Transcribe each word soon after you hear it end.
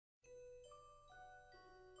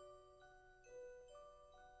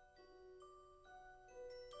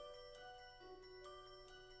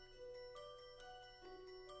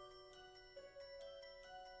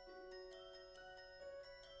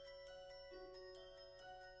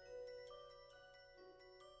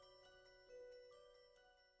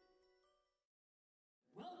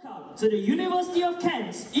Welcome to the University of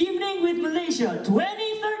Kent's Evening with Malaysia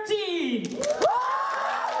 2013!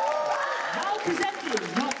 Now presenting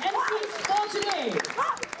your MCs for today.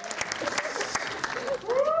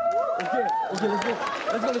 Okay,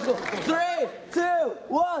 let's go. 3, 2,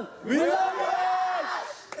 1, we love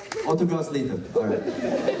it! Autographs later, alright.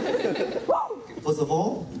 First of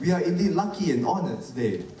all, we are indeed lucky and honored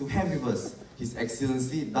today to have with us His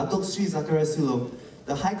Excellency Datuk Sri Satriya Sulong,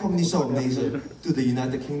 the High Commissioner of Malaysia to the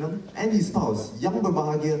United Kingdom, and his spouse, Yang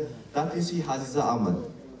Berbahagia Datuk Sri Haziza Ahmad,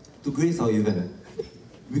 to grace our event.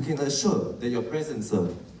 We can assure that your presence, sir,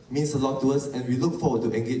 means a lot to us, and we look forward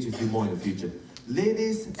to engage with you more in the future.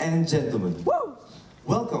 Ladies and gentlemen,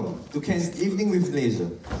 welcome to Kent's Evening with Malaysia.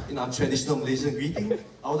 In our traditional Malaysian greeting,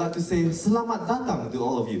 I would like to say Selamat Datang to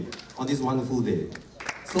all of you on this wonderful day.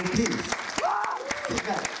 So please, sit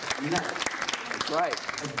back, relax, Right.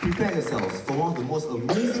 and prepare yourselves for one of the most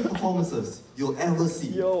amazing performances you'll ever see.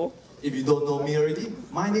 Yo. If you don't know me already,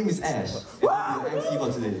 my name is Ash, and I'll be your MC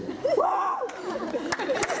for today.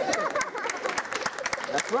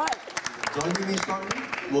 That's right. Joining me shortly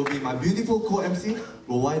will be my beautiful co-MC,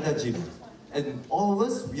 Rowida Jim. And all of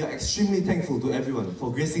us, we are extremely thankful to everyone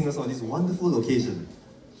for gracing us on this wonderful occasion.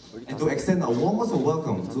 And to extend our warmest of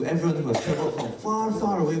welcome to everyone who has travelled from far,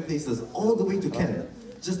 far away places all the way to Kent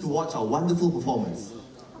just to watch our wonderful performance.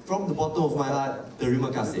 From the bottom of my heart,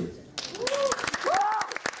 terima kasih.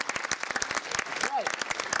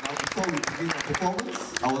 Now before we begin our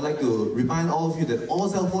performance, I would like to remind all of you that all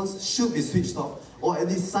cell phones should be switched off or at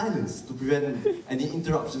least silenced to prevent any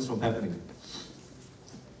interruptions from happening.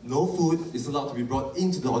 No food is allowed to be brought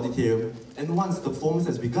into the auditorium, and once the performance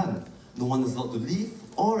has begun, no one is allowed to leave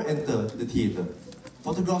or enter the theatre.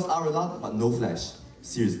 Photographs are allowed, but no flash.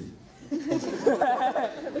 Seriously.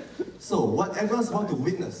 So, what everyone's about to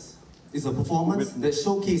witness is a performance that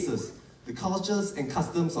showcases the cultures and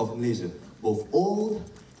customs of Malaysia, both old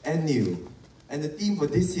and new. And the theme for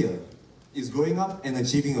this year is growing up and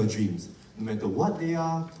achieving your dreams, no matter what they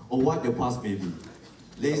are or what your past may be.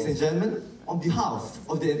 Ladies and gentlemen, on behalf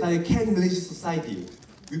of the entire Kent Malaysia Society,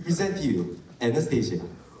 we present to you Anastasia.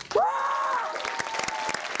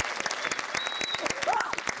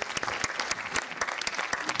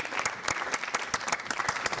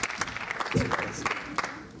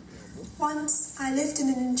 Once I lived in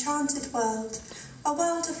an enchanted world, a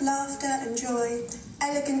world of laughter and joy,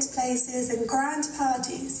 elegant places and grand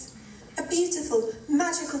parties. A beautiful,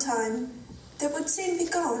 magical time that would soon be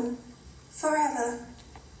gone, forever.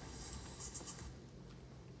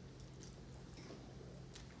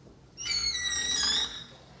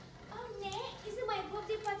 Oh, Nick, isn't my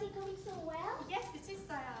birthday party going so well? Yes, it is,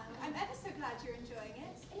 Sayang. I'm ever so glad you're enjoying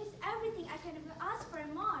it. It is everything I could ever ask for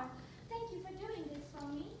and more. Thank you for doing this for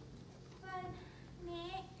me. But,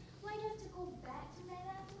 Nick, why do you have to go back to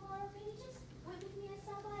Thailand tomorrow? Can you just wait with me at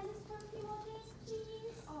Sabah Islands for a few more days,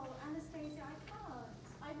 please? Oh, Anastasia, I can't.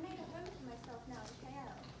 I've made a home for myself now in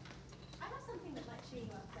KL. I have something that might cheer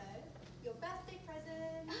you up, though. Your birthday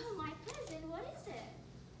present. Oh, my present? What is it?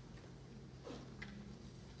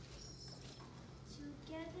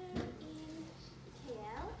 Together in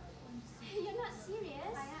KL? You're not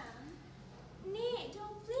serious? I am. Nick,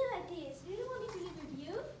 don't play like this. Do you want me to live with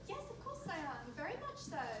you? Yes, of course I am. Very much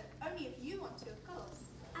so. Only if you want to, of course.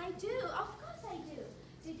 I do. Of course I do.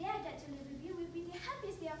 Today I get to live with you will be the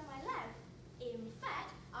happiest day of my life. In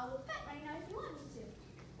fact, I will pack right now if you want me to.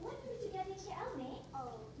 When are we together in KL, Nick?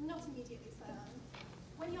 Oh, not immediately, Sayang.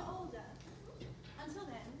 When you're older. Until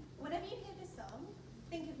then, whenever you hear this song,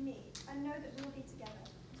 think of me and know that we'll be together.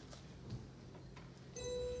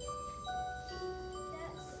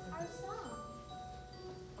 That's our song.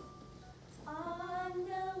 On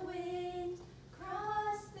the wind,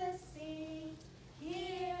 cross the sea,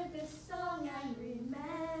 hear the song and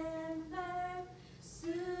remember.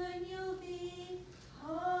 Soon you'll be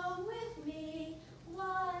home with me,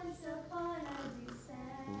 once upon a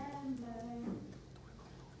December.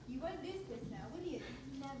 You won't lose this now, will you?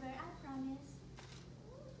 Never, I promise.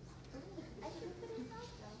 I should put it out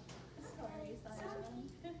though. Sorry, Sayang.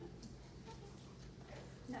 Sorry.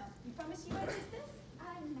 No, you promise you won't lose this?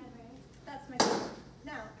 I never. That's my deal.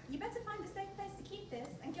 Now, you better find a safe place to keep this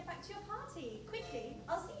and get back to your party. Quickly.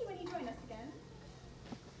 I'll see you when you join us again.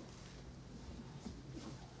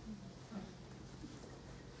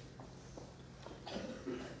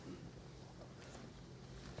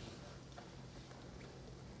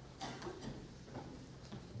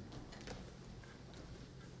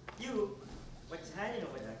 You, what's hiding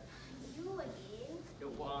over there? You again? The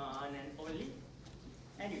one and only?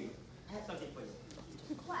 Anyway, I have something for you.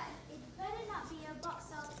 What? It better not be a box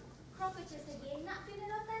of cockroaches again. Nak kena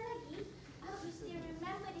rotan lagi? hope you still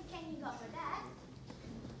remember the cane you got for that.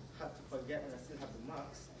 Hard to forget when I still have the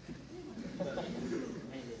marks.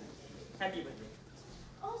 Anyway, happy birthday.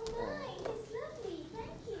 Oh my, it's lovely.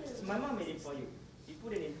 Thank you. So my mom made it for you. You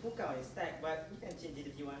put it in puka on your stack, but you can change it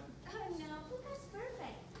if you want. Oh no, Puka's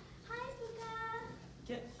perfect. Hi, Puka.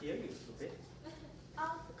 Can't hear you, stupid.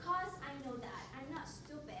 Of course I know that. I'm not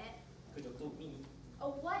stupid. Could have told me.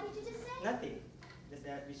 Oh, what did you just say? Nothing. Just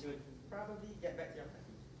that we should probably get back to your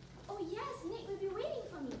party. Oh yes, Nick will be waiting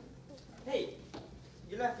for me. Hey,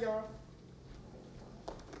 you left your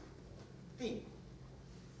thing.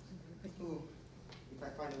 Ooh, if I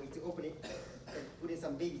find a way to open it, I can put in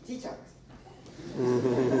some baby tea chunks.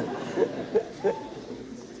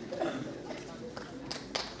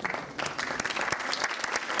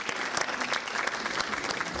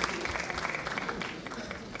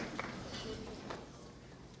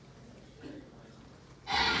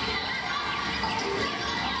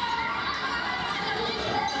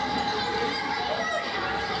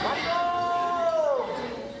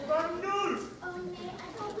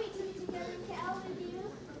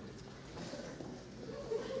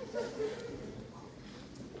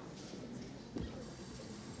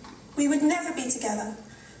 We would never be together,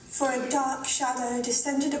 for a dark shadow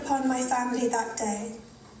descended upon my family that day.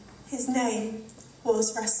 His name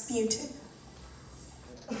was Rasputin.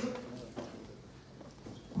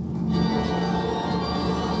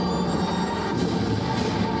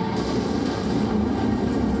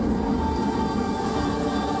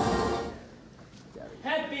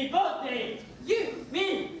 Happy birthday! You!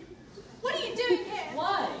 Me! What are you doing here?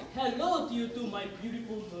 Why? Hello to you too, my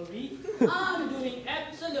beautiful Marie. I'm doing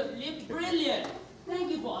absolutely brilliant.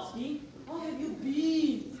 Thank you for asking. How have you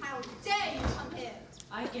been? How dare you come here?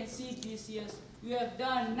 I can see these years you have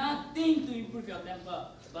done nothing to improve your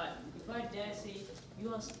temper. But if I dare say,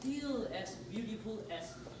 you are still as beautiful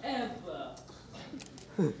as ever.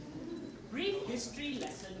 Brief history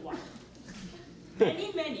lesson 1.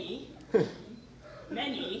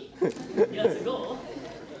 Many years ago,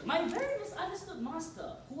 my very misunderstood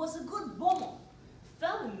master, who was a good bomoh,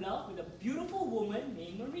 fell in love with a beautiful woman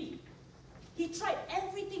named Marie. He tried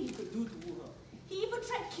everything he could do to woo her. He even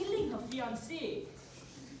tried killing her fiancé.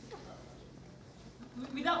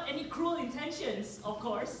 Without any cruel intentions, of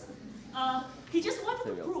course. He just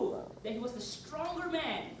wanted to prove that he was the stronger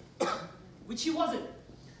man, which he wasn't.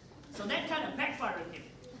 So that kind of backfired on him.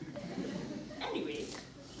 Anyway,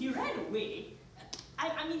 he ran away.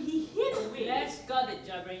 I mean, he hid away. Let's cut the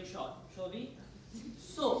jabbering short, shall we?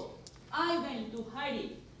 So, I went into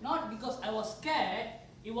hiding. Not because I was scared,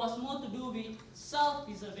 it was more to do with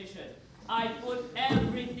self-preservation. I put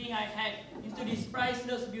everything I had into this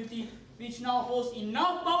priceless beauty, which now holds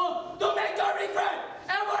enough power to make her regret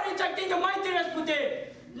ever rejecting the mighty Rasputin.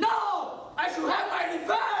 Now, I should have my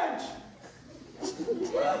revenge!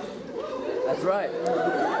 That's right.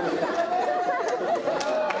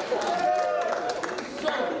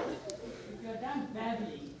 So, if you're done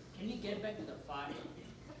babbling, can we get back to the fun?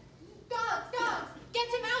 Guards! Guards! Get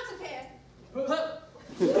him out of here!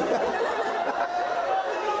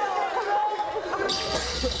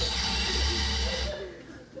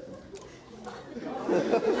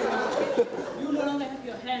 You no longer have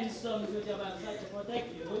your handsome Sofia by your side to protect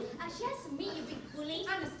you. Just me, you big bully.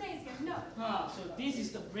 Anastasia, no. So this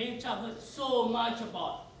is the brave child heard so much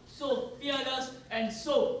about. So fearless and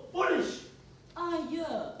so foolish.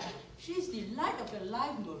 Yeah. She's the light of your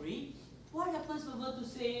life, Marie. What happens for her to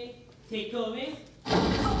say, take her away?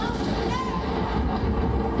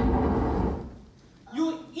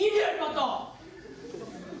 You idiot, Bartok!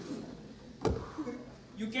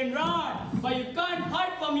 You can run, but you can't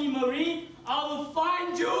hide from me, Marie. I will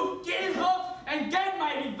find you, kill her, and get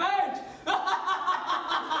my revenge.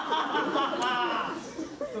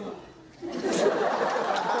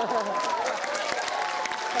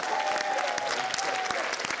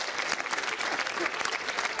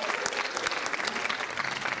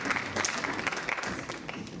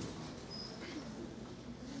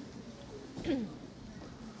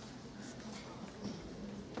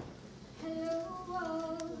 Hello,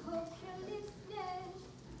 world, hope you're listening.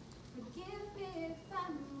 Forgive me if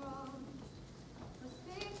I'm wrong for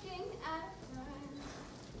speaking out of turn.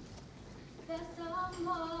 There's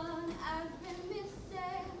someone I've been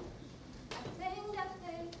missing. I think that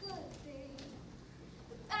they could be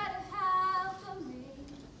the better half of me.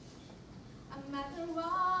 I'm at the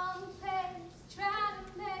wrong place, trying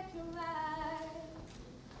to make it right.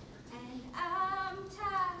 And I'm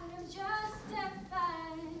tired of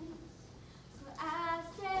justifying. So I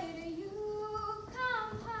say to you,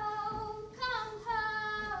 come home, 'cause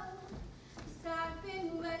I've been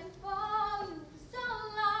waiting for you for so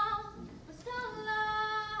long, for so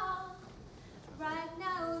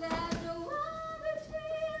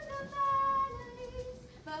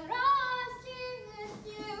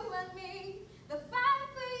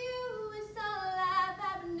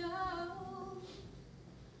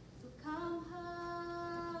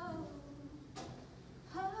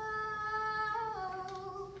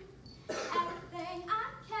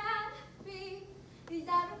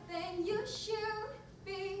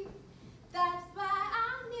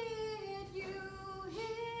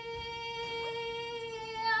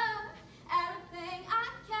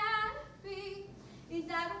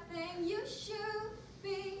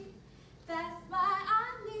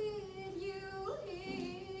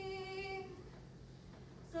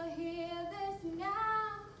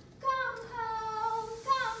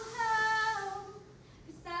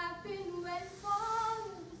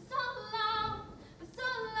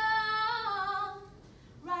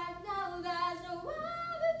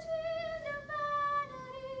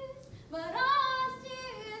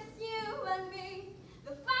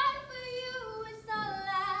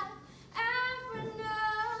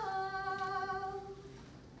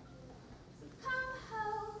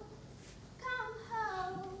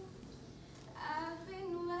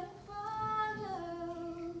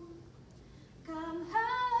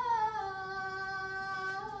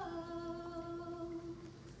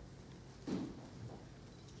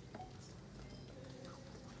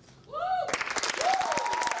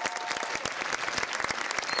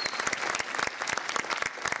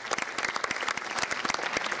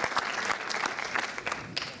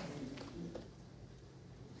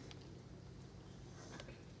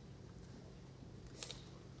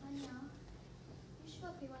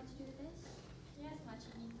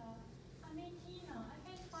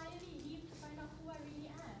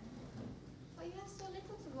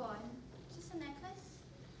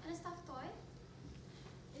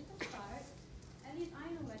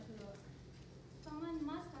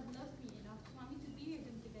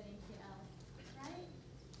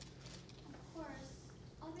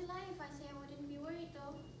lie if I say I wouldn't be worried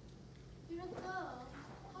though. You're a girl.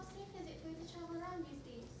 How safe is it for you to travel around these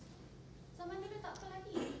days? Zaman dulu tak apa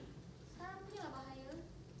lagi. Sekarang punyalah bahaya.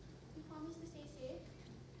 You promise to stay safe?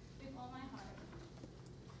 With all my heart.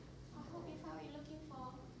 I hope you found what you're looking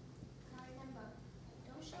for. Now remember,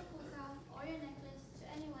 don't show hookah or your necklace to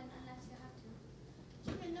anyone unless you have to.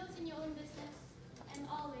 Keep your nose in your own business. And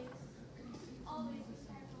always, always be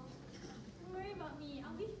careful. Don't worry about me.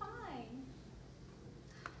 I'll be fine.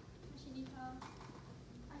 Shanita,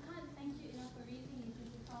 I can't thank you enough for raising me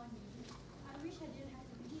since you found me. I wish I didn't have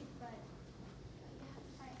to leave, but You have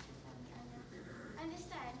to fight for yourself, Anya.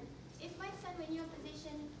 Understand, if my son were in your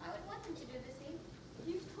position, I would want him to do the same.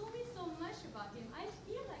 you've told me so much about him. I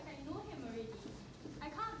feel like I know him already. I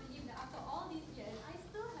can't believe that after all these years, I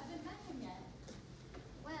still haven't met him yet.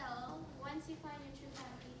 Well, once you find your true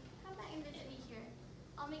family, come back and visit me here.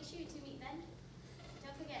 I'll make sure you two meet then.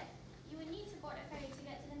 Don't forget, you would need to board a ferry to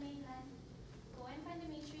get to the mainland. Go and find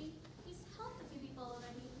Dmitri. He's helped a few people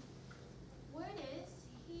already. Word is,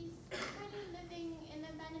 he's currently living in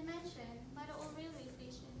an abandoned mansion by the old railway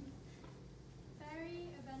station. Ferry,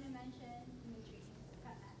 abandoned mansion, Dmitri.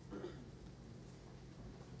 Got that.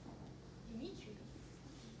 Dmitri?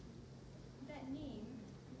 That name,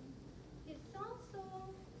 it sounds so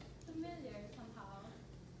familiar somehow.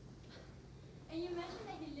 And you mentioned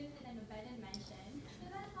that he lives in an abandoned mansion,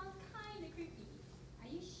 so that sounds kind of creepy.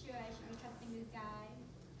 Are you sure I should be trusting this guy?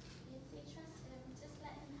 You'd say trust him, just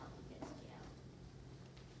let him help you get to jail.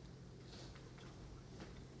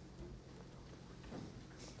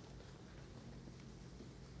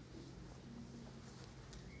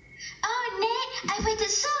 Oh, Nick, I've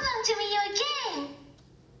waited so long to meet you again.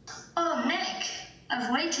 Oh, Nick, I've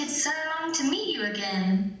waited so long to meet you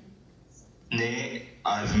again. Nick,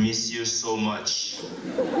 I've missed you so much.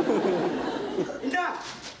 Indra!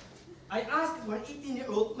 I asked for an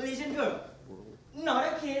 18-year-old Malaysian girl.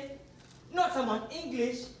 Not a kid, not someone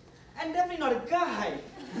English, and definitely not a guy.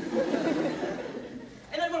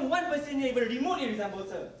 And not even one person here even remotely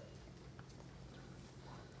resembles her.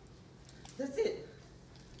 That's it.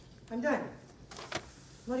 I'm done.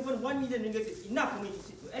 Not even 1 million ringgit is enough for me to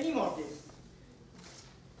sit through any more of this.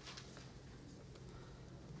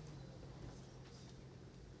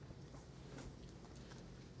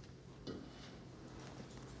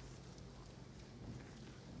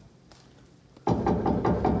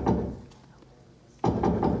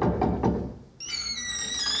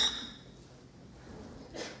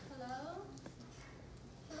 Hello?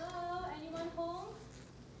 Hello? Anyone home?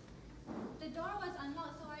 The door was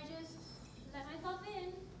unlocked, so I just let myself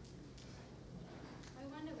in. I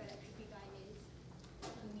wonder where that creepy guy is.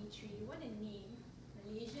 Dmitri, what a name.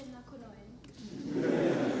 Malaysian lah konon.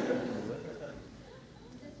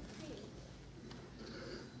 This place.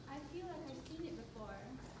 I feel like I've seen it before.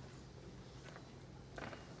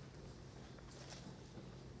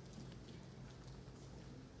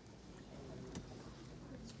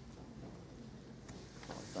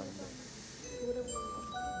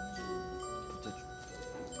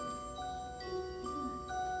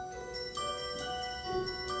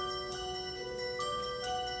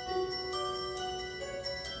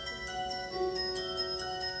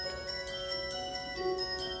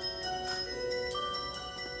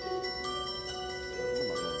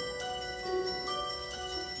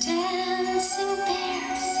 Dancing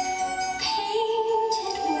bears,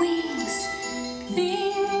 painted wings,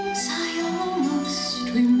 things I almost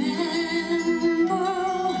remember,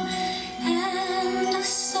 and a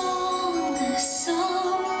song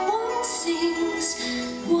someone sings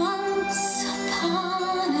once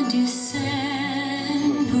upon a December.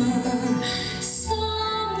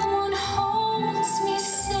 Someone holds me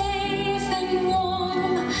safe and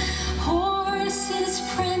warm, horses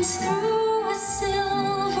prance through a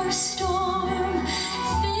silver storm,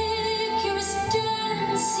 figures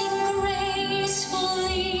dancing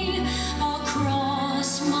gracefully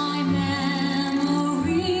across my memory.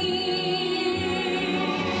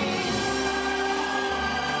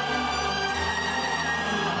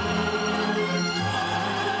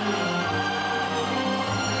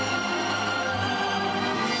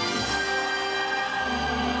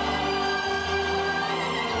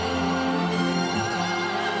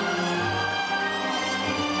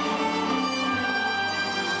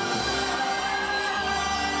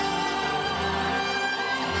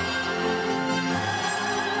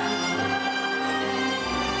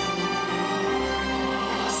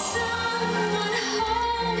 Someone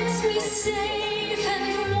holds me safe and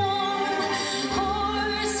warm,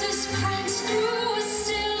 horses prance through a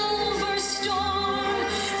silver storm,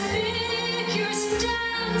 figures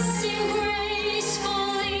dancing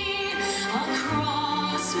gracefully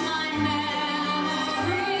across my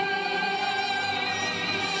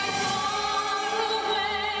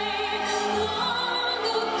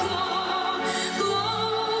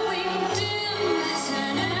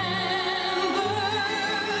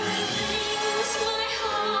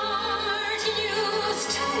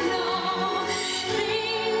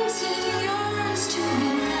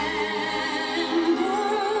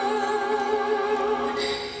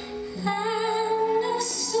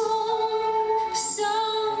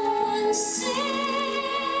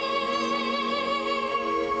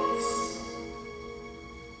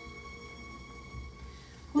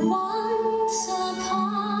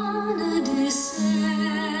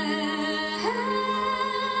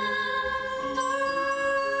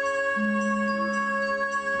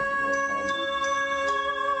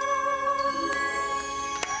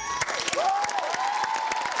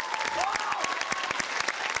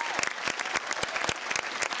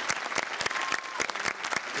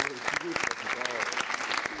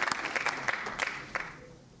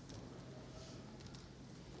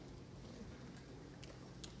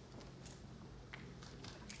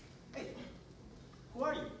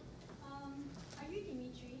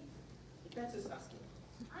That's just asking.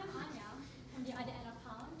 I'm Anya, from the other end of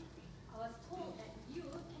town. I was told that you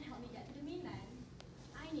can help me get to the mainland.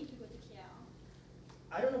 I need to go to KL.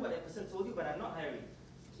 I don't know what that person told you, but I'm not hiring.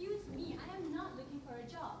 Excuse me, I am not looking for a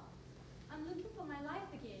job. I'm looking for my life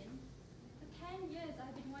again. For 10 years,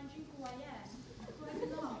 I've been wondering who I am, who I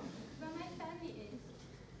belong, where my family is.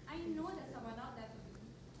 I know there's someone out there for me.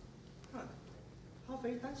 Huh. How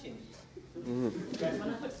very touching. Guys, what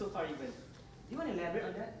I've heard so far even. Do you want to elaborate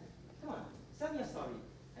on that? Come on, tell me a story.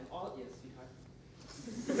 I'm all ears, sweetheart.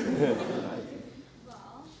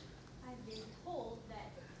 Well, I've been told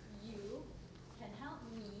that you can help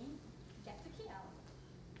me get to KL.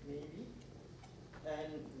 Maybe.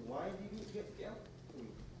 And why did you get to KL?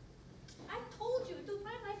 I told you to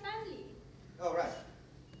find my family. Oh, right.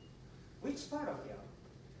 Which part of KL?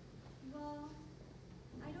 Well,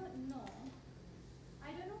 I don't know.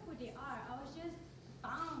 I don't know who they are. I was just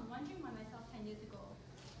found wondering by myself 10 years ago.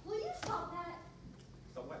 Will you stop that?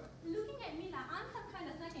 Stop what? Looking at me like I'm some kind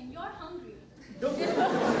of snack and you're hungry. Don't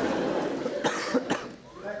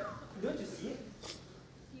But don't you see it?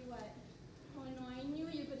 See what? Oh no, I knew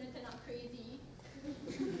you were gonna turn out crazy.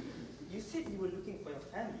 You said you were looking for your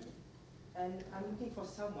family. And I'm looking for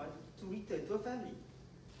someone to return to a family.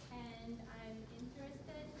 And I'm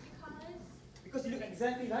interested because... Because you look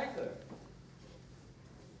exactly like her.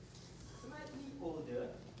 Slightly older.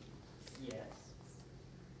 Yes.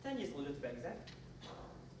 10 years older to be exact.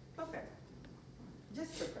 Perfect.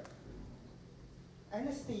 Just perfect.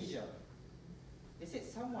 Anastasia. They said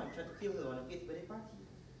someone tried to kill her on her 8th birthday party.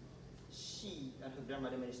 She and her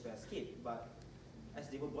grandmother managed to escape, but as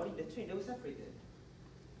they were boarding the train, they were separated.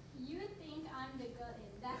 You think I'm the girl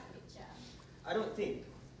in that picture? I don't think.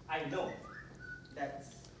 I know.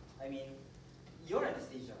 You're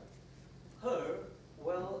Anastasia. Her,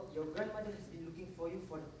 well, your grandmother has been looking for you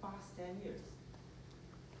for the past 10 years.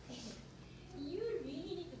 You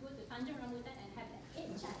really need to go to Tanjung Rambutan and have that head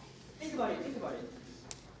chat. Think about it, think about it.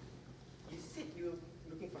 You said you were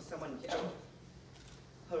looking for someone in KL.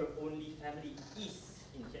 Her only family is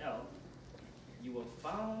in KL. You were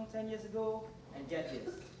found 10 years ago, and get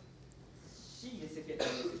this. She disappeared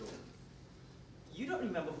 10 years ago. You don't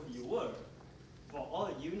remember who you were. For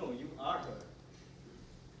all you know, you are her.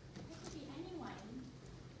 It could be anyone.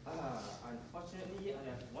 Unfortunately, I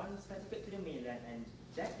have one special ticket to the mainland, and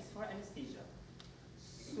that is for Anastasia.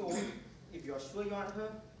 So, if you're sure you aren't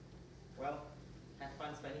her, well, have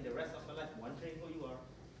fun spending the rest of your life wondering who you are.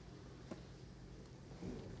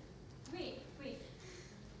 Wait.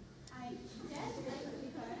 I guess I could be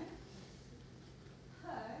her.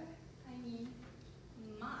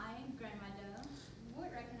 My grandmother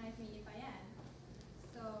would recognize me if I am.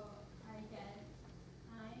 So, I guess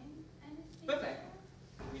I'm Anastasia. Perfect.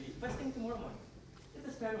 We'll leave first thing tomorrow morning. It's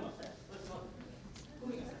a spare room upstairs. Let's not go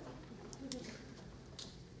make a second.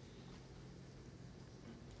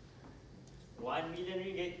 1 million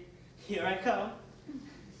ringgit. Here I come.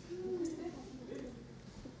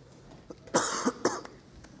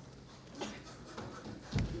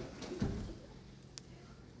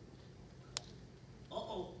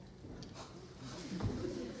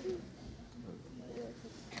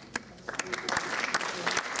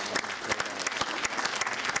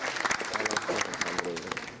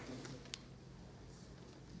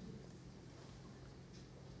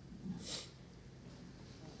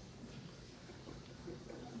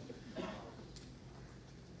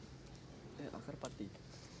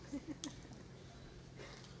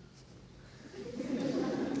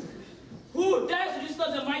 Who dares to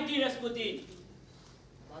disturb the mighty Rasputin?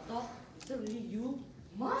 Bartok, is that really you?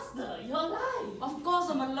 Master, you're alive! Of course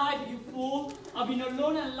I'm alive, you fool! I've been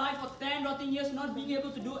alone and alive for 10 rotten years, not being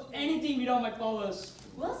able to do anything without my powers.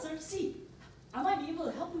 Well, sir, see, I might be able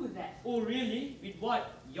to help you with that. Oh, really? With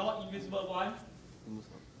what? Your invisible wand?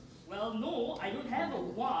 Well, no, I don't have a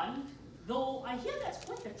wand, though I hear that's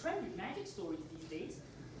quite the trend with magic stories these days.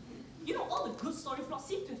 You know, all the good story plots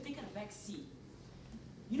seem to have taken a back seat.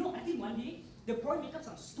 You know, I think one day, they'll probably make up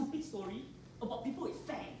some stupid story about people with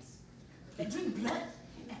fangs. They drink blood,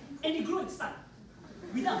 and they grow in the sun,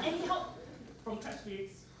 without any help from trap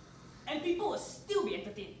spirits. And people will still be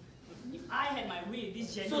entertained. If I had my way in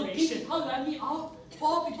this generation... So this is how you let me out?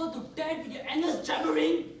 For people to dance with their endless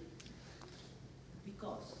jabbering?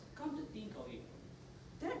 Because, come to think of it,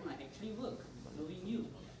 that might actually work, knowing you.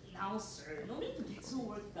 Now, sir, no need to get so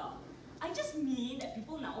worked up. I just mean that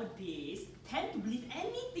people nowadays tend to believe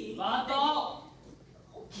anything. Bartok!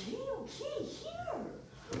 Okay,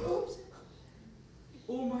 here. Oops.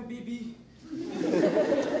 Oh, my baby.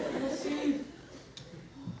 You're safe.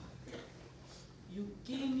 You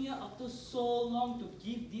came here after so long to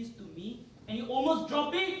give this to me, and you almost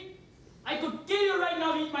dropped it? I could kill you right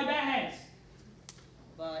now with my bare hands.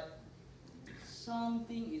 But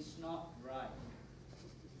something is not right.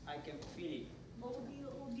 I can feel it. Oh dear,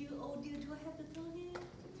 oh dear, oh dear, do I have to tell him?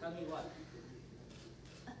 Tell me what?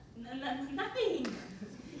 Nothing.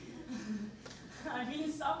 I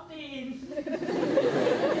mean something.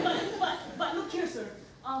 but look here, sir.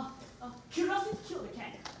 Curiosity killed the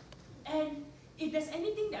cat. And if there's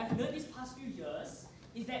anything that I've learned these past few years,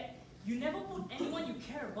 is that you never put anyone you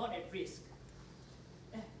care about at risk.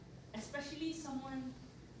 Especially someone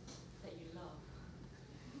that you love.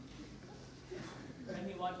 Tell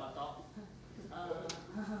me what, Bartok?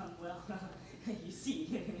 Well, you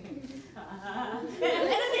see.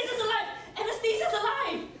 Anastasia's alive! Anastasia's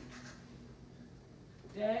alive!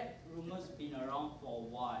 That rumor's been around for a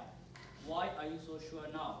while. Why are you so sure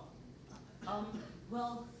now?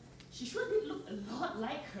 Well, she sure did look a lot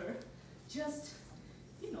like her, just,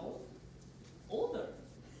 you know, older.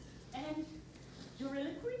 And your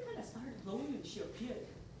reliquary kind of started glowing when she appeared.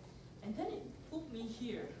 And then it put me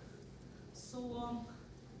here. So,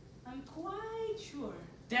 I'm quite sure.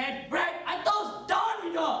 That brat, I thought was done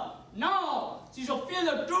with her! Now, she shall feel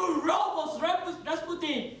the true wrath of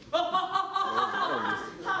Rasputin! But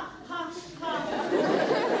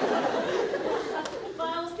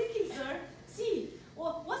I was thinking, sir, see,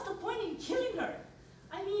 what's the point in killing her?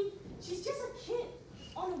 I mean, she's just a kid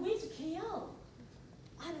on the way to KL.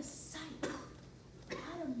 Out of sight,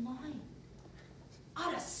 out of mind,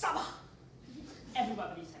 out of Sabah.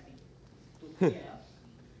 Everybody's happy. To KL.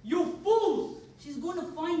 You fools! She's gonna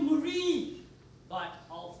find Marie. But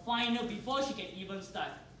I'll find her before she can even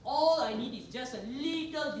start. All I need is just a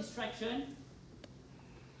little distraction.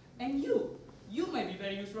 And you might be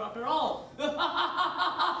very useful after all.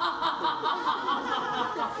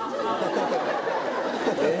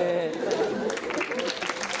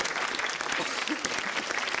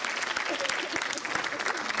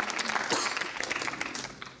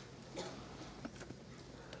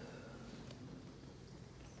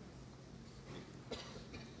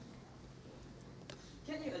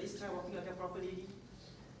 Can you at least try walking like a proper lady?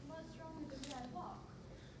 What's wrong with the way I walk?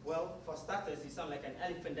 Well, for starters, you sound like an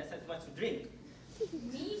elephant that's had too much to drink.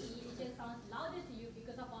 Maybe it just sounds louder to you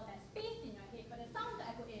because of all that space in your head, but the sound that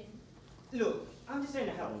I put in. Look, I'm just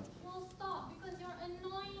trying to help. Well, stop, because you're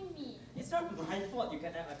annoying me. It's not my fault you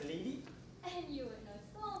can act like a lady. And you would know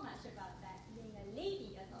so much about that, being a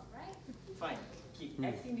lady yourself, right? Fine, keep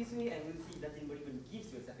acting this way and we'll see that anybody even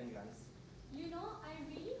gives you a second glance. You know, I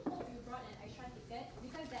really hope you brought an extra ticket,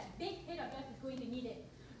 because that big head of yours is going to need it.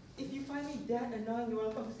 If you find me that annoying, you're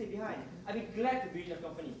welcome to stay behind. I'd be glad to be in your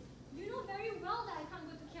company. You know very well that I can't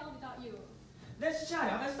go to KL without you. Then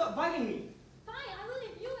shut up and stop bugging me. Fine, I will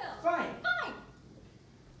if you will. Fine. Fine!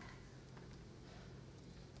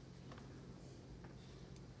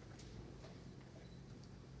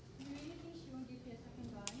 You really think she won't give you a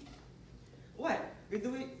second glance? What? We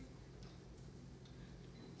do it?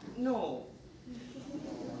 No.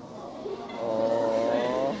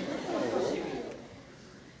 Oh. She will.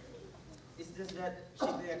 It's just that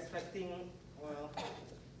she'll be expecting, well...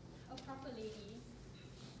 A proper lady,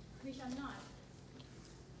 which I'm not.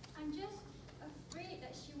 I'm just afraid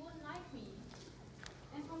that she won't like me.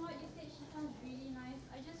 And from what you said, she sounds really nice.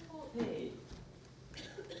 I just hope... Hey,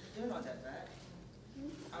 you're not that bad.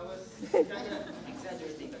 I was kind of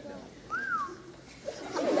exaggerating like that.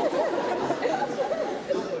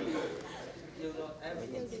 Don't worry. You'll know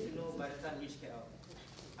everything you need to know by the time we reach KL.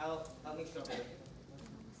 I'll make sure of it.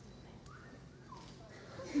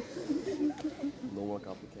 No more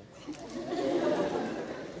copycats. So,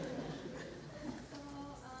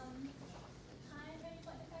 time ready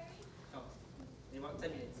for the ferry? Oh, in about 10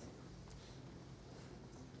 minutes.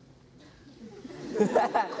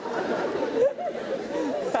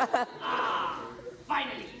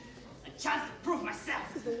 Finally! A chance to prove myself!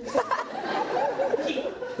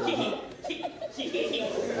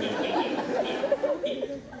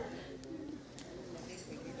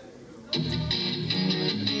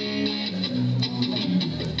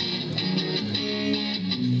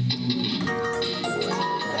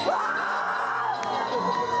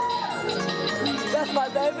 That's my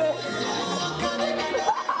baby.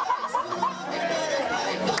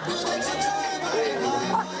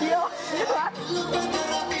 Yo.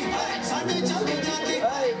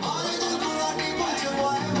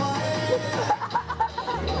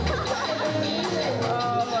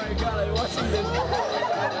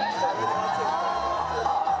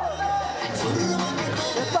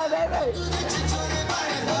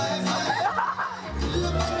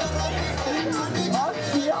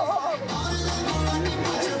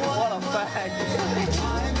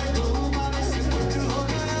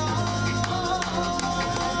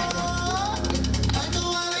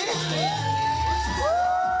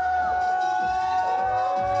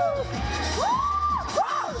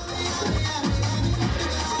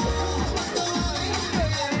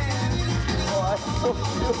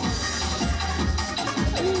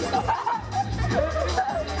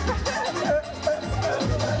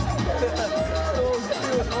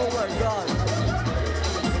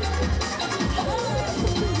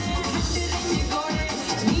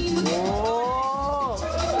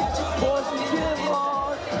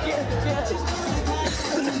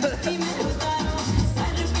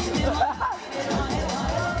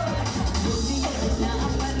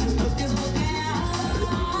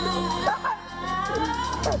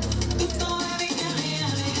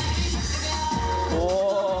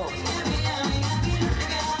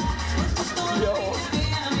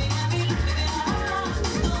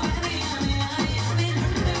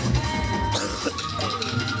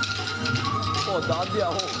 哦，打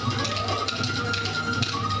掉。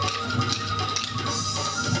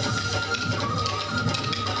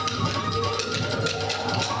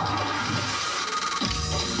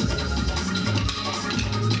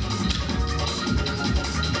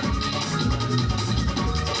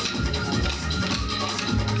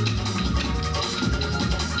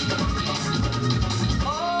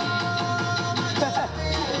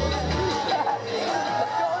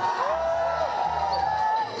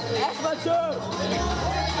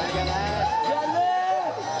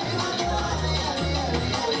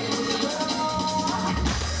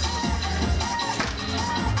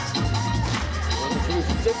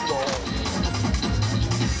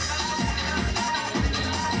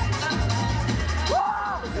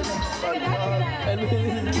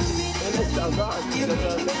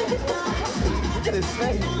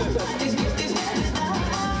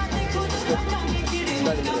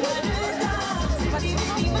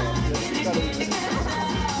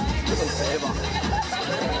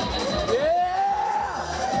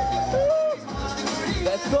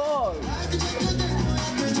Let's go!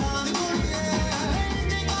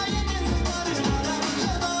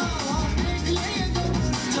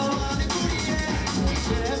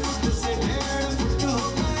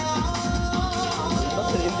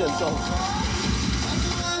 That's an Indian song.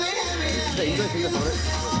 진짜 인도에 되게 노래.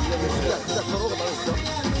 진짜 저러고 말했어.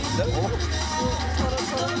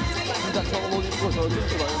 진짜 저거 옷 입고 저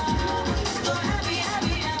춤추 말했어.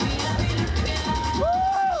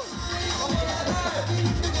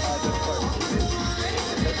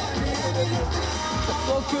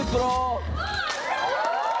 So cute, bro.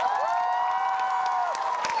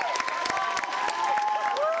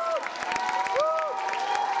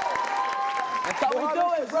 That's how we do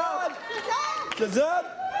it, bro. Shazam!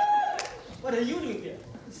 What are you doing here?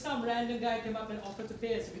 Some random guy came up and offered to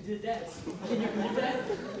pay us if we did that. Can you believe that?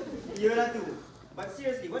 You're not too. But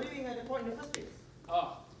seriously, what are you doing at the port in the first place?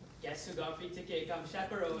 Oh, guess who got free ticket? Come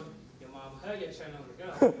chaperone. Your mom heard you trying on the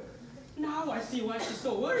girl. Now I see why she's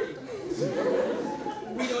so worried.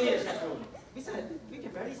 We don't need a chaperone. Besides, we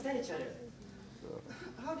can barely stand each other.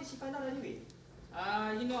 How did she find out anyway?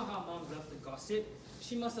 You know how moms love to gossip?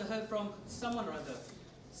 She must have heard from someone or other.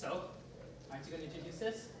 So, aren't you going to introduce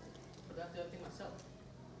us? Or do I have to do everything myself?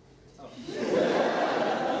 Oh.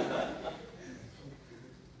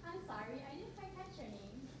 I'm sorry, I didn't quite catch your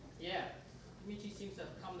name. Yeah, Dmitri seems to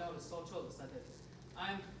have come down with a sore throat or something.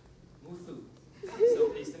 I'm Muthu. So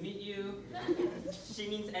pleased to meet you. She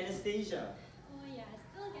means Anastasia. Oh yeah,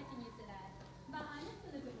 still getting used to that. But Anya's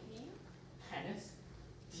still a good name.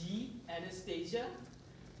 Anastasia?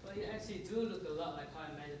 Well, you actually do look a lot like how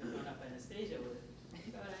I imagined the grown-up Anastasia would.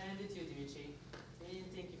 Gotta hand it to you, Dmitri. I didn't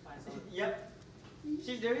think you'd find something. Yep.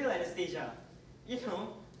 She's the real Anastasia. You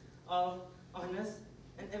know, all honest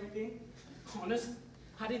and everything. Honest?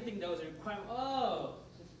 I didn't think that was a requirement. Oh!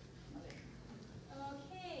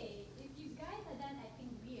 Okay, if you guys are done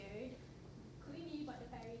acting weird, could we leave about the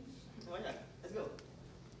ferry? Oh yeah, let's go.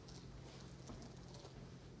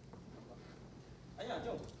 Anya,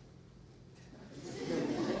 jom.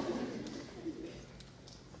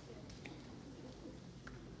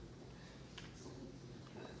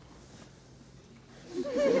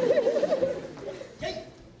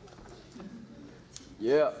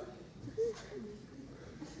 Yeah.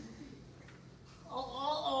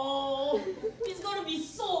 Oh, he's gonna be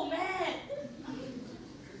so mad.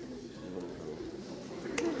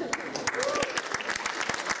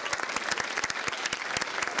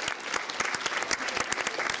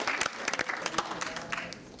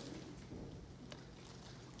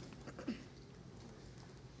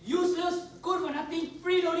 Useless, good for nothing,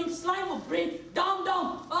 free-loading slime of brain, down.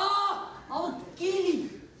 Ah, I'll kill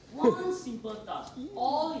him. One simple task.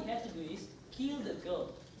 All he had to do is kill the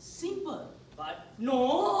girl. Simple. But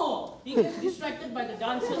no! He gets distracted by the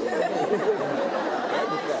dancers.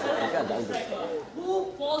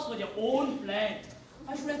 Who falls for their own plan?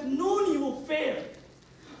 I should have known you would fail.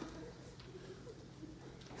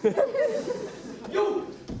 You!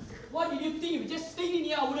 What did you think? If you just stayed in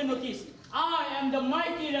here, I wouldn't notice. I am the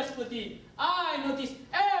mighty Rasputin. I notice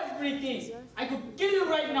everything. I could kill you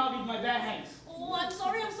right now with my bare hands. Oh, I'm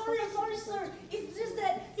sorry, sir. It's just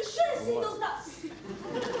that you should have seen those nuts.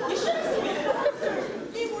 You should have seen those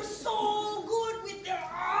dancers. They were so good with their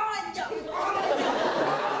Anya.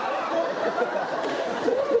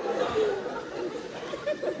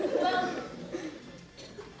 Well,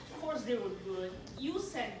 of course they were good. You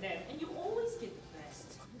sent them, and you always get the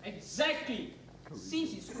best. Exactly.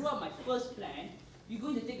 Since you screwed up my first plan, you're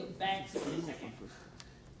going to take a back seat in the second.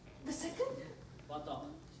 The second? Bartok,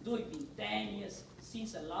 though it's been 10 years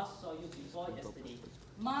since I last saw you before yesterday,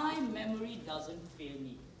 My memory doesn't fail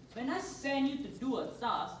me. When I send you to do a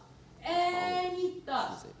task, any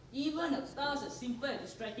task, even a task as simple as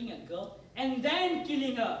distracting a girl and then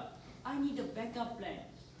killing her, I need a backup plan,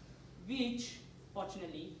 which,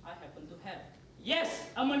 fortunately, I happen to have. Yes,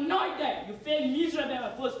 I'm annoyed that you failed miserably at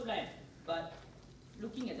my first plan, but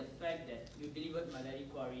looking at the fact that you delivered my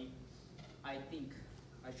reliquary, I think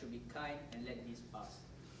I should be kind and let this pass.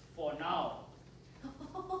 For now.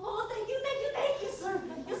 Oh, thank you, sir.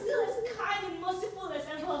 You're still as kind and merciful as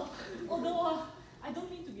ever. Although, I don't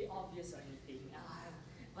mean to be obvious or anything,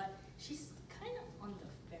 but she's kind of on the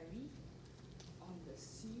ferry, on the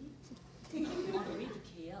sea, on the way to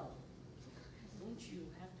KL. Don't you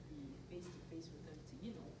have to be face to face with her to,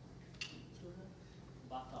 you know, kill her?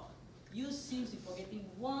 Bartok, you seem to be forgetting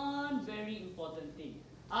one very important thing.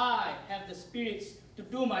 I have the spirits to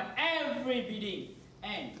do my every bidding,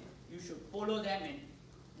 and you should follow them and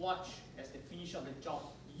watch as they finish up the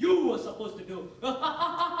job you were supposed to do.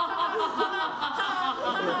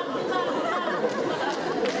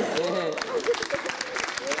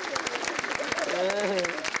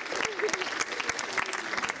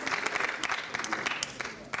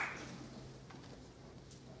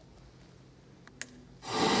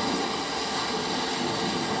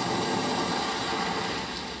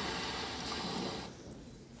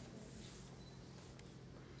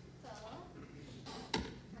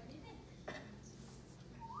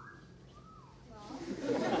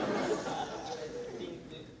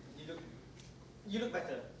 You look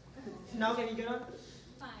better. Now can we get on?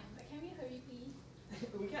 Fine, but can we hurry, please?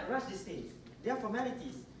 We can't rush these things. They are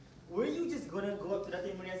formalities. Were you just gonna go up to that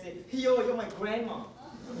Muni and say, yo, you're my grandma? No,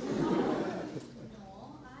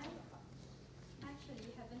 I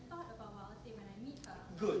actually haven't thought about what I'll say when I meet her.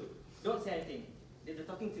 Good. Don't say anything. They're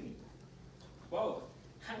talking to me. Wow,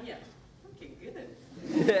 Anya, looking good.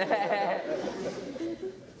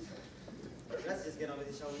 Let's just get on with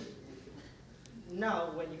it, shall we?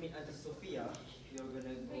 Now, when you meet Aunty Sofia, you're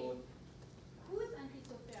gonna go... Who's Aunty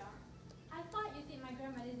Sofia? I thought you said my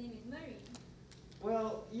grandmother's name is Marie.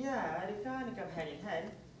 Well, yeah, they kind of come hand in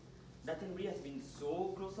hand. Dmitri has been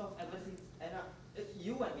so close off ever since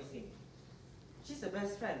you went missing. She's the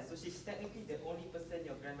best friend, so she's technically the only person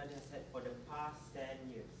your grandmother has had for the past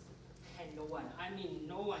 10 years. And no one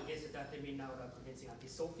gets to Dmitri now without convincing Aunty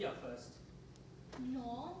Sofia first.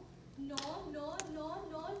 No.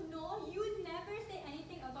 You never say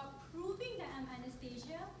anything about proving that I'm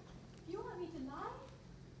Anastasia. You want me to lie?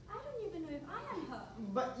 I don't even know if I am her.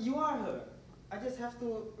 But you are her. I just have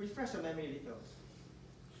to refresh your memory a little.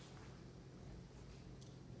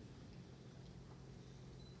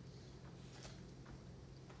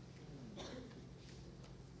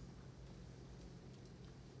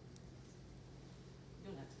 You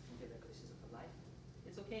don't have to forget recollections of her life.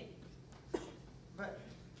 It's okay. But,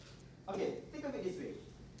 okay, think of it this way.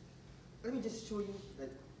 Let me just show you the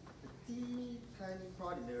teeny tiny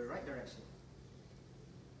prod in the right direction.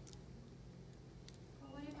 But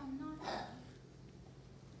what if I'm not her?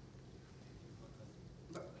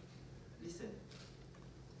 But, listen.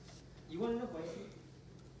 You want to know who I see?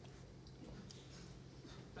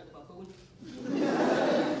 Tak ada apa-apa pun.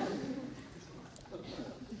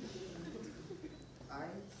 I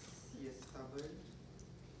see a stubborn,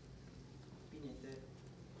 opinionated,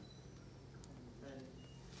 and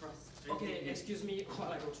frustrated... Okay, excuse me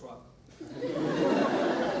while I go truck.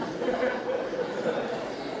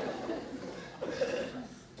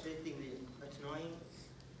 Frustratingly annoying,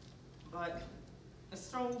 but a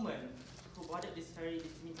strong woman who boarded this ferry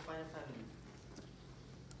listening to find a family.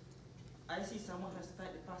 I see someone who has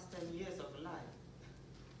spent the past 10 years of her life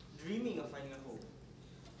dreaming of finding a home.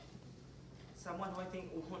 Someone who I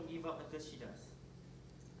think won't give up until she does.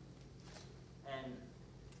 And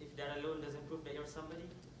if that alone doesn't prove that you're somebody,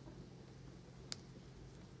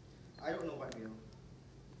 I don't know what will.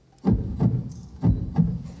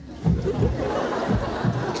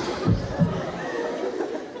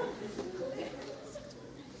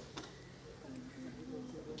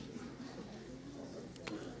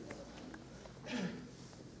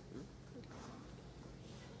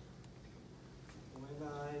 When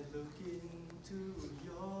I look into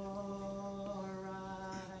your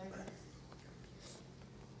eyes,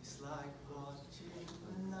 it's like watching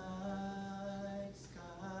a night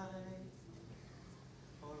sky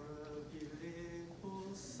or a beautiful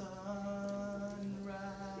sunrise.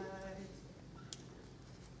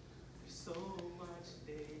 There's so much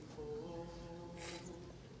they hold,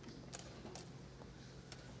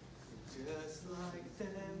 just like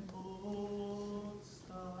them old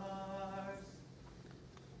stars.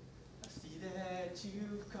 I see that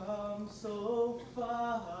you've come so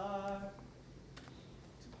far,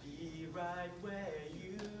 right where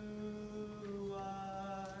you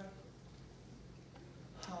are.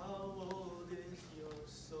 How old is your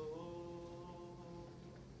soul?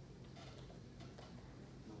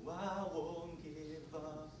 No, I won't give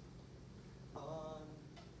up on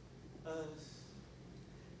us,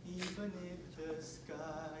 even if the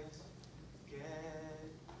skies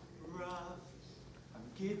get rough. I'm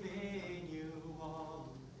giving you all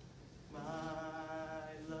my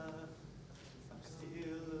love. I'm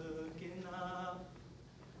still looking up,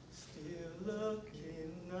 still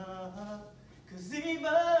looking up. 'Cause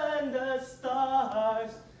even the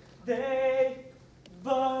stars, they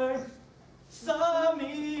burn. Some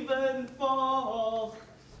even fall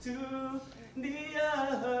to the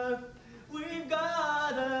earth. We've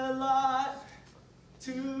got a lot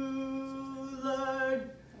to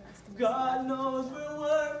learn. God knows we're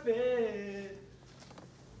worth it.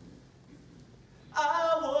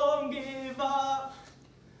 I won't give up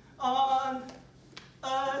on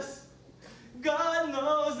us. God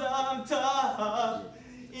knows I'm tough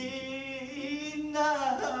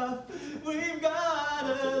enough. We've got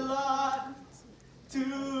a lot to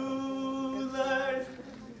learn.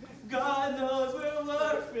 God knows we're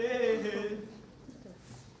worth it.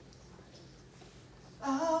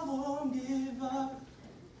 I won't give up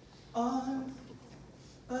on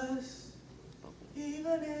us,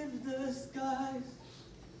 even if the skies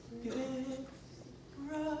get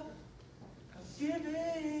rough. I'm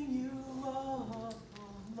giving you all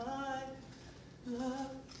my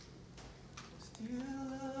love. I'm still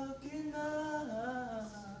looking up.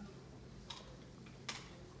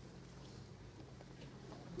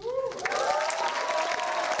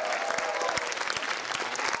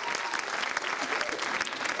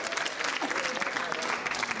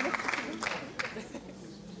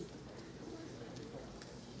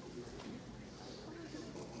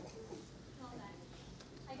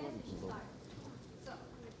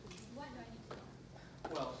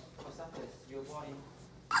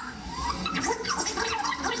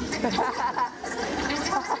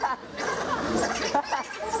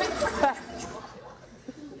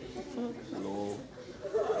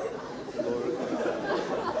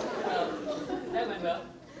 That went well.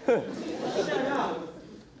 Shut up!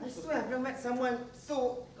 I swear I've never met someone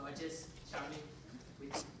so Gorgeous, charming,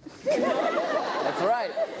 witty. That's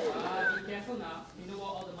right. Be careful now. You know what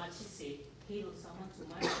all the machis say? Hail someone too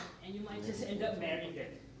much, and you might just end up marrying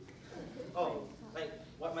them. Oh, like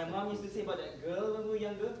what my mom used to say about that girl when we were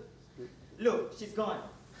younger? Look, she's gone.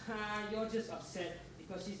 You're just upset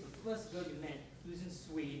because she's the first girl you met who isn't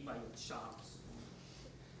swayed by your charms.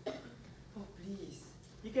 Oh, please.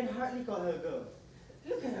 You can hardly call her a girl.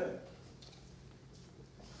 Look at her.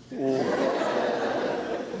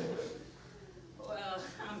 Well,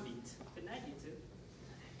 I'm beat. Good night, you two.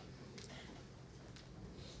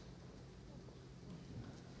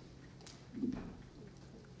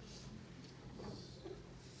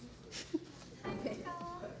 Hi, Nika.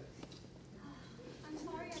 I'm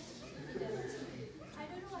sorry I forgot this. I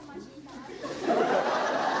don't know why much is that.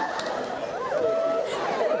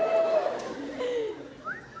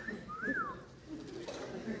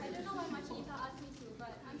 I don't know why Machita asked me to,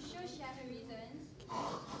 but I'm sure she had her reasons.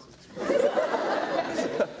 I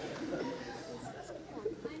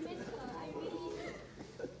miss her, I really do.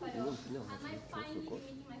 But I might finally be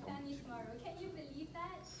meeting my family tomorrow. Can you believe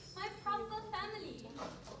that? My proper family.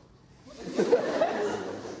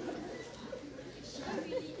 She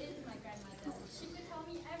really is my grandmother. She could tell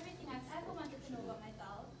me everything I've ever wanted to know about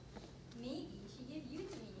myself. Maybe she gave you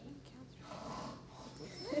to me.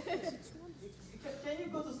 Can you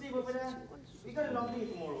go to sleep over there? We got a long day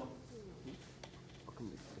tomorrow.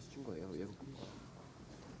 근데 준 거예요. 얘가 끈 거.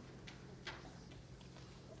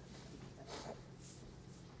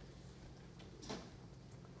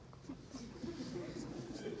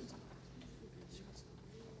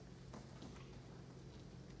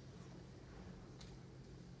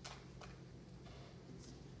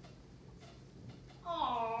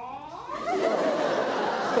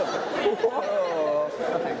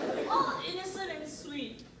 All innocent and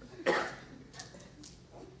sweet. I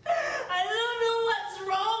don't know what's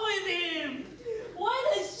wrong with him. Why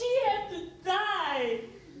does she have to die?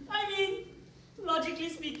 I mean, logically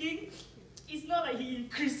speaking, it's not like he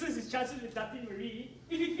increases his chances with Dutty Marie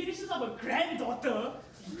if he finishes up a granddaughter.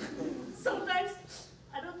 Sometimes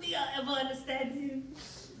I don't think I'll ever understand him.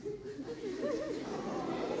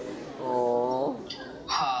 Oh.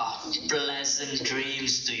 Pleasant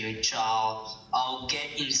dreams to you, child. I'll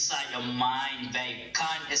get inside your mind where you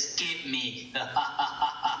can't escape me.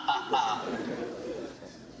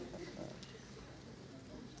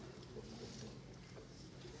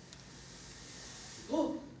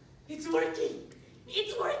 Oh, it's working!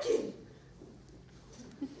 It's working!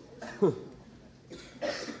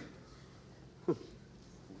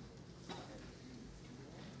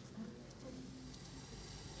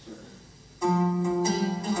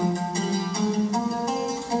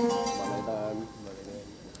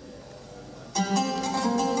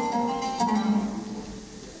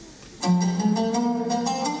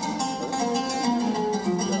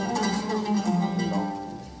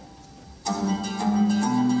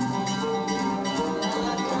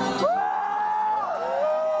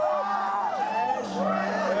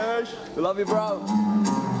 Love you, bro.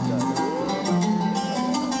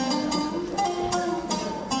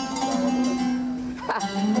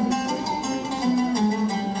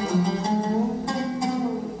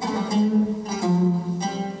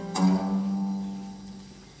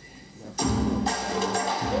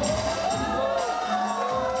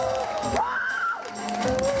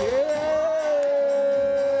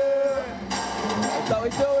 That's how we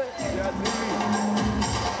do it.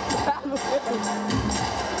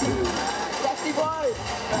 Sexy boy.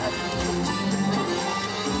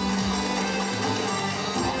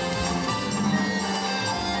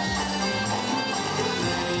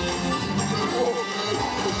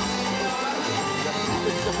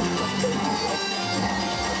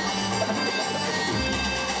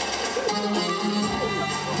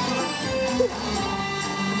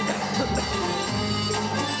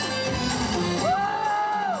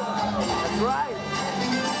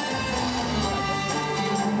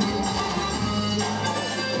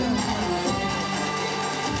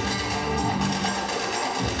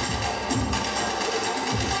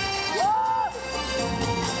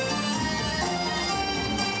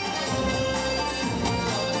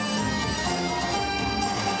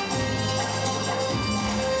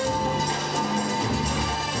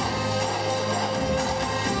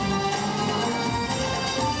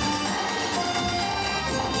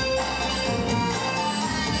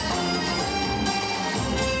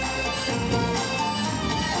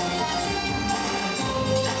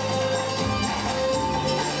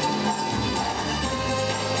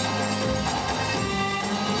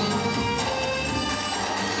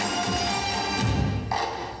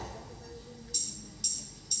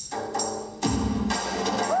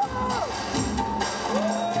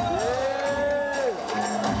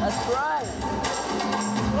 That's right.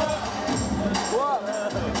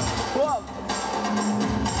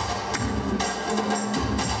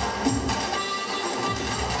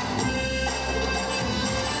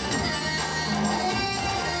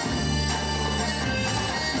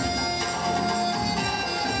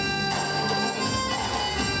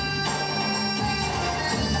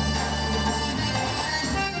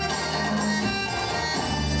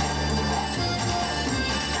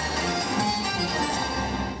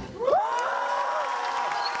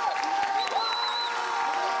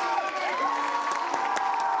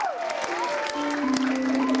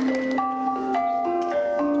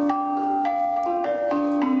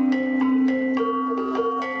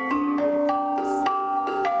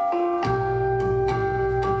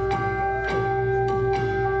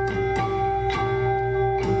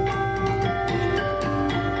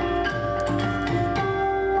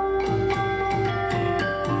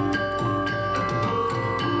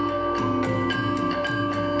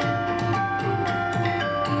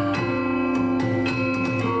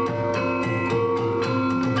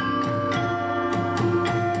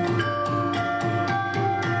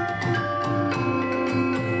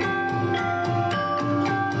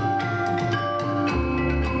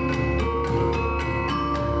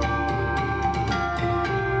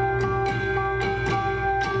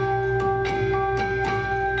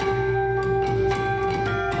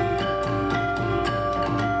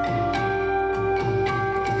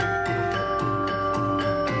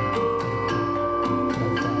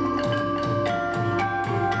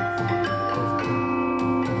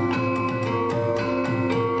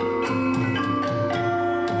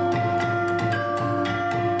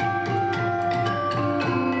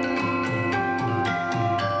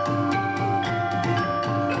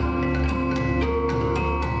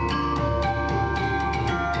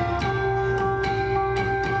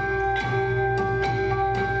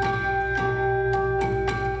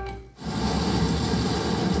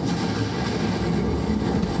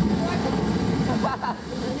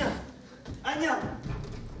 Anya!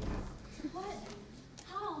 What?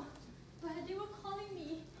 How? But they were calling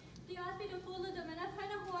me. They asked me to follow them and I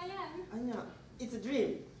find out who I am. Anya, it's a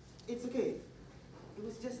dream. It's okay. It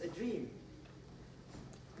was just a dream.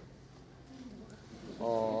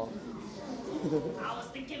 Oh. I was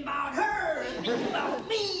thinking about her, thinking about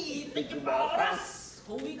me, thinking about us.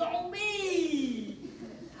 Who we gonna be?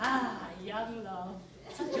 Ah, young love.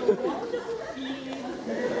 Such a wonderful feeling.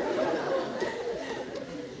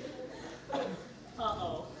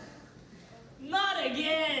 Uh-oh. Not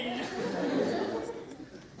again!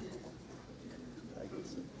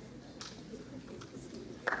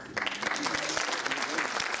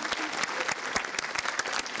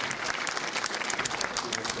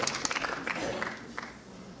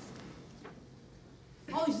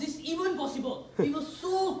 How is this even possible? We were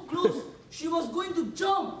so close. She was going to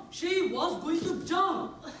jump. She was going to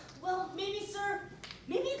jump. Well, maybe, sir,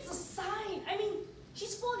 maybe it's a sign. I mean,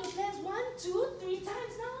 she's followed your plans 1, 2, 3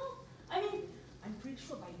 times now. I mean, I'm pretty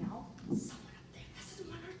sure by now, someone up there doesn't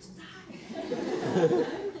want her to die.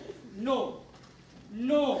 No.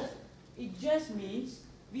 No. It just means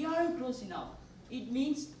we aren't close enough. It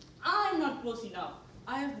means I'm not close enough.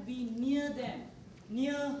 I have to be near them,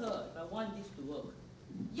 near her, if I want this to work.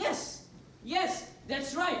 Yes. Yes,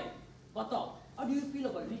 that's right. Bartok, how do you feel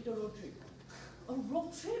about a little road trip? A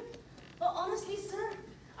road trip? Honestly, sir,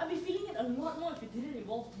 I'd be feeling it a lot more if it didn't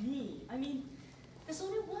involve me. I mean, there's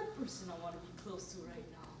only one person I want to be close to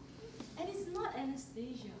right now. And it's not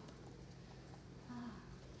Anastasia.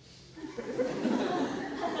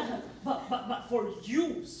 But for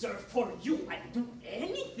you, sir, for you, I'd do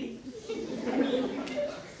anything. I mean,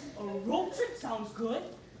 a road trip sounds good.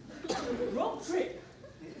 Road trip.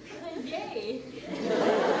 Yay!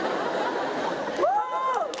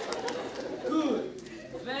 Good.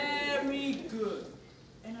 Very good.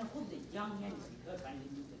 And I hope the young man is with her finally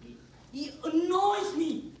meet again. He annoys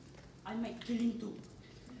me. I might kill him too.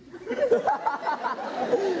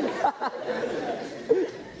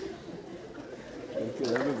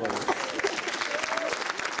 Kill everybody.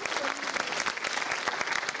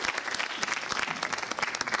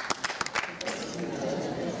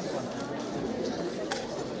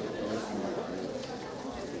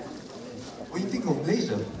 When you think of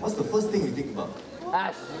Malaysia, what's the first thing you think about?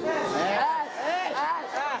 Ash.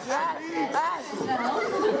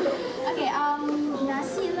 Okay,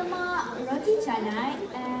 nasi lemak, roti canai,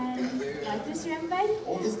 and batu seremban.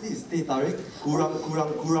 Obviously, it's teh tarik,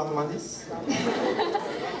 kurang manis.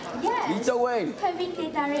 Yes. Having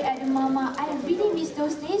teh tarik at the mama, I really miss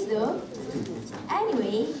those days though.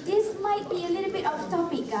 Anyway, this might be a little bit off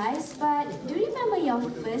topic, guys, but do you remember your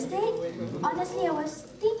first date? Honestly, I was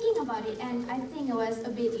thinking about it and I think it was a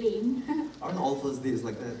bit lame. Aren't all first dates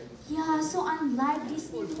like that? Yeah, so unlike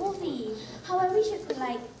Disney movie. How I wish I could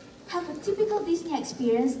have a typical Disney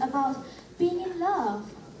experience about being in love.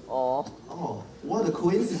 Oh, what a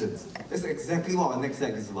coincidence. That's exactly what our next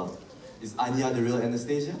act is about. Is Anya the real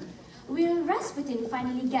Anastasia? Will Rasputin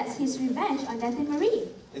finally gets his revenge on Canterbury?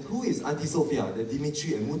 And who is Aunty Sofia that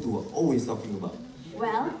Dmitri and Muthu are always talking about?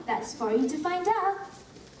 Well, that's for you to find out.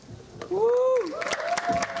 Woo!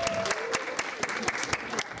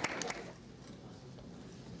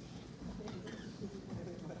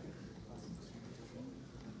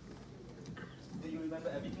 Do you remember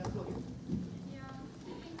everything I told you? Yeah,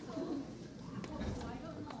 I think so. So I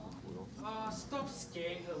don't know. Stop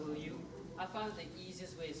scaring her, will you? I found the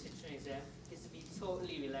easiest way to sit through an exam is to be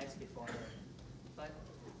totally relaxed before her. But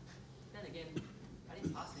then again, I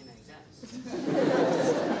didn't pass any exams.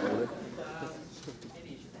 Maybe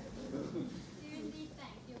you should have. Seriously,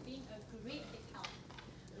 thanks. You're being a great big help.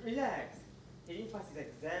 Relax. He didn't pass his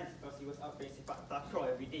exams because he was out playing sepak takraw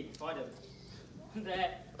every day before them.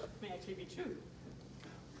 That may actually be true.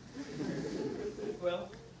 Well,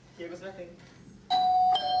 here goes nothing.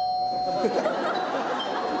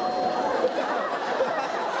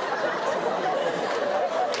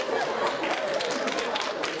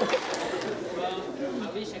 Well, I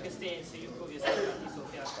wish I could stay and see you prove yourself, Aunty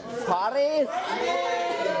Sofia. Paris!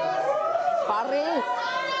 Paris!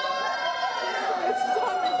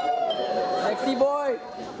 Sexy boy!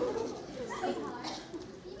 Sweetheart,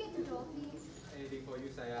 can you get the door, please? Anything for you,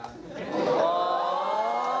 sayang.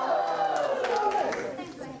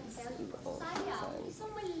 Thanks for having Satriya, you're so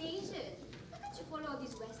Malaysian. Why can't you follow all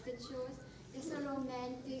these Western shows? They're so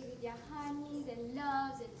romantic with their honeys and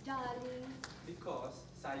loves and darlings. Because,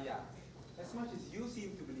 sayang, as much as you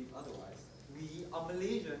seem to believe otherwise, we are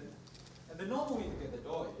Malaysian, and the normal way to get the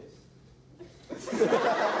door is...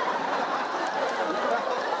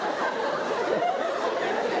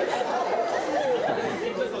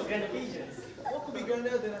 For grand occasions. What could be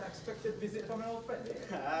grander than an unexpected visit from an old friend,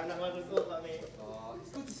 eh? I'm not one of those old, mate.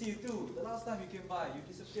 It's good to see you too. The last time you came by, you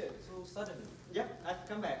disappeared so suddenly. Yep, I've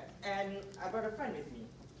come back. And I brought a friend with me.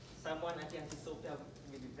 Someone I think Aunty Sofia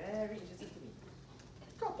will be very interested to meet.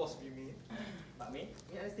 Can't possibly mean. Pak Mei,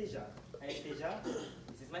 meet Anastasia. Anastasia,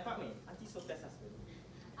 this is my Pak Mei, Aunty Sofia's husband.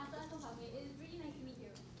 Assalamualaikum, it is really nice to meet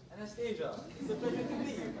you. Anastasia, it's a pleasure to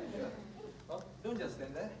meet you, my dear. Oh, don't just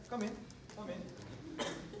stand there. Come in. Come in.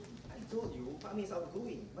 I told you, Pak Min is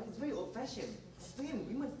outgoing, but it's very old-fashioned. To him,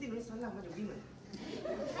 women still don't salam like women.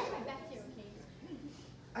 Try my best here, okay?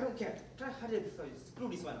 I don't care. Try harder before you screw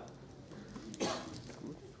this one up.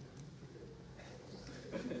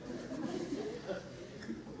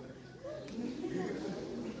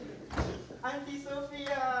 Aunty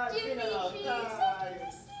Sofia! It's been a long Dmitri, time. so good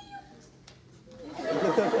to see you.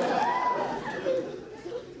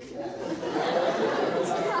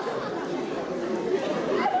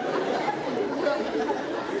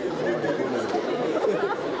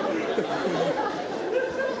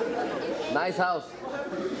 Nice house.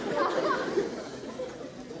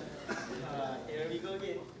 Here we go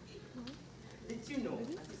again. Did you know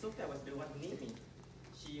Aunty Sofia was the one who named me?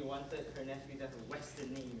 She wanted her nephew to have a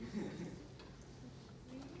Western name.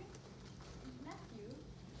 Nephew?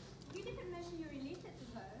 You didn't mention you're related to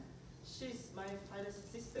her. She's my father's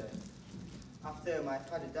sister. After my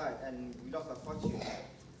father died and we lost our fortune,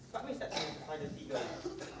 Pak Min is that kind of father figure.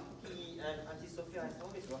 He and Aunty Sofia has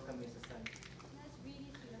always welcomed me as a son. That's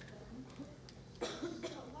really sweet of them. But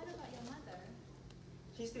what about your mother?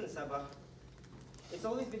 She's still in Sabah. It's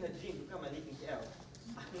always been her dream to come and live in KL.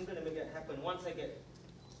 I'm gonna make that happen once I get...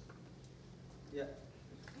 Yeah.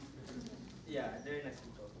 Yeah, very nice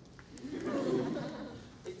people.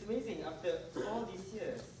 It's amazing, after all these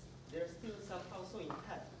years, they're still somehow so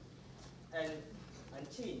intact and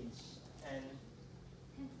unchanged and...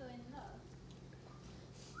 And so in love.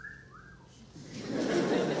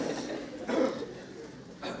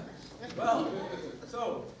 Well,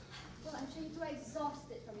 so, Well, I'm sure you two are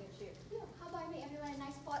exhausted from your trip. How about I make everyone a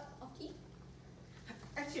nice pot of tea?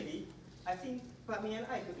 Actually, I think Pak Min and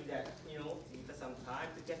I could do that, you know, to give us some time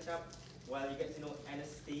to catch up while you get to know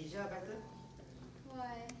Anastasia better.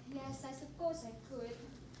 Why, yes, I suppose I could.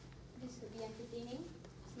 This could be entertaining.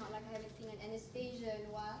 It's not like I haven't seen an Anastasia in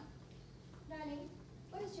a while. Darling,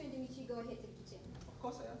 why don't you and Dmitri go ahead to the kitchen? of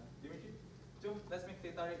course I am. Dmitri, jom, let's make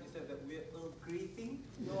theatrics instead of that weird Earl Grey thing.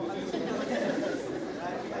 No,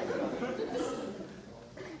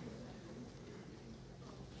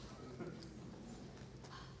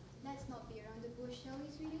 Let's not be around the bush, shall we,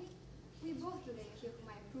 sweetie? We both look like here for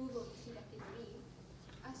my approval to see that Marie.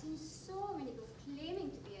 I've seen so many girls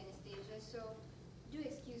claiming to be Anastasia, so do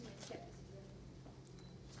excuse my skepticism.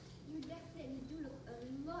 You definitely do look a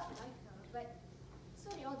lot like her, but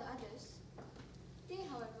so did all the others. They,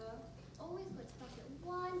 however, always got stuck at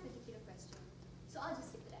one particular question. So I'll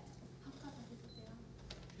just skip to that. How come I think Sofia?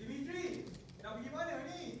 Dmitri, nak pergi mana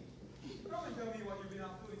ni? Come and tell me what you've been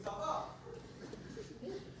up to in Sabah.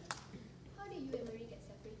 How did you and Marie get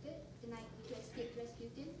separated the night you escaped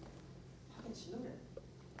Rasputin? How can she know that?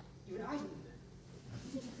 Even I didn't know that.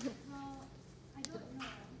 Well, I don't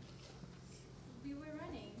know. We were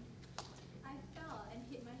running. I fell and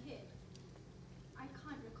hit my head. I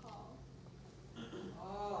can't recall.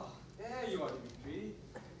 Ah, there you are, Dmitri.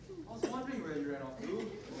 I was wondering where you ran off to.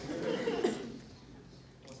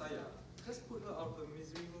 Oh, Saya, just put her out of her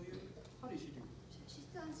misery, will you? How did she do? She's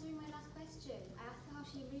still answering my last question. I asked her how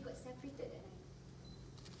she and Marie got separated that night.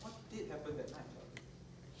 What did happen that night?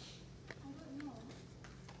 I don't know.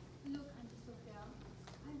 Look, Aunty Sofia,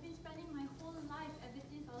 I've been spending my whole life ever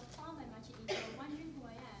since I was found by Machidita wondering who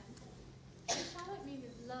I am. They showered me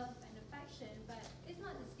with love and affection, but it's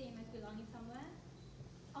not the same as belonging somewhere.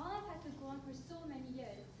 All I've had to go on for so many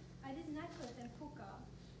years are this necklace and puka.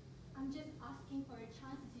 I'm just asking for a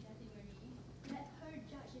chance to see Aunty Marie. Let her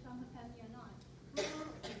judge if I'm her family or not.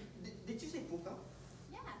 Did you say Puka?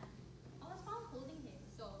 Yeah, I was found holding him,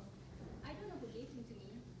 so I don't know who gave him to me.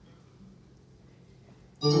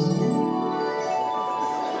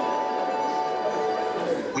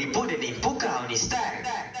 We put the name Puka on his tag.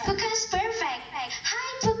 Puka's perfect.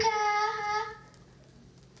 Hi, Puka.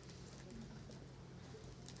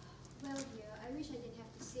 Well, dear, I wish I didn't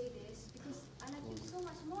have to say this, because I like you so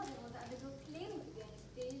much more than all the other girls claiming to be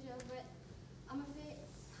Anastasia, but I'm afraid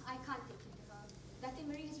I can't take you to her. Aunty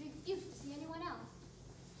Marie has refused to see anyone else.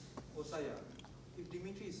 Oh, Saya, if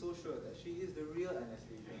Dmitri is so sure that she is the real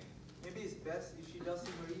Anastasia, maybe it's best if she does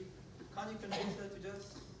see Marie. Can't you convince her to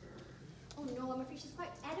just... Oh no, I'm afraid she's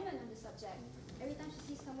quite adamant on the subject. Every time she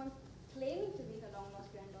sees someone claiming to be her long-lost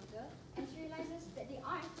granddaughter, and she realizes that they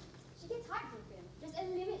aren't, she gets heartbroken. There's a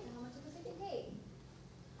limit to how much of a second pay.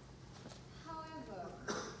 However,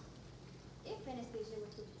 if Anastasia were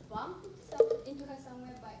to bump into her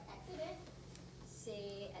somewhere by accident,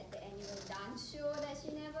 say at the annual dance show that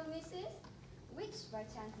she never misses, which by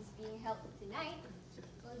chance is being held tonight,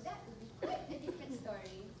 well, that would be quite a different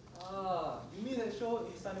story. Ah, you mean that show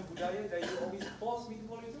Istana Budaya that you always force me to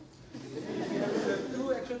follow you to? We have the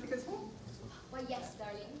 2 extra tickets for? Well, yes,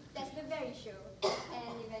 darling. That's the very show.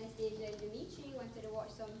 And if Anastasia and Dmitri wanted to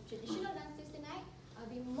watch some traditional dances tonight, I'll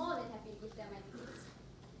be more than happy to give them my tickets.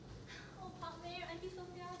 Oh, partner, Aunty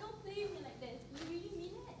Sofia, don't play with me like this. You really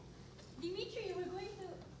mean it? Dmitri, we're going to...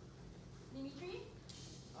 Dmitri?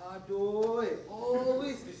 Adoy,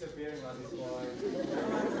 always disappearing on this boy.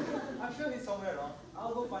 I'm sure he's somewhere around.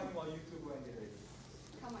 I'll go find him on YouTube when get ready.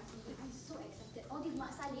 Come on, sweetie. I'm so excited. All these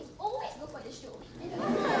mak salis always go for the show.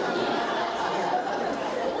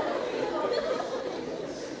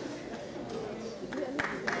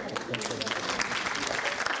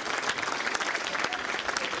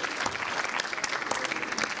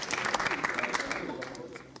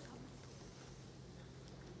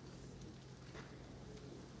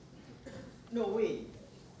 No way.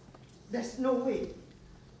 There's no way.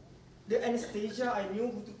 The Anastasia I knew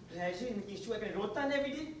who took pleasure in making sure I can rotan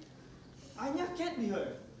every day, Anya can't be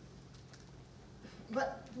her.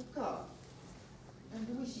 But Buka, and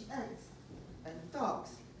the way she acts and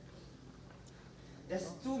talks, there's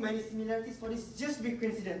too many similarities for this just to be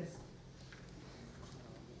coincidence.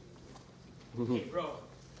 Hey bro,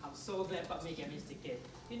 I'm so glad Pak May gave me this ticket.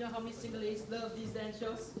 You know how many Sinhalese love these dance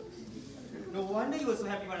shows? No wonder you were so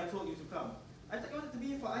happy when I told you to come. I thought you wanted to be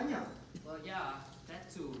here for Anya. Well, yeah, that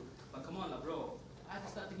too. But come on, lah, bro. I have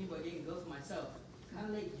to start thinking about getting a girl for myself. Can't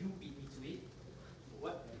let you beat me to it.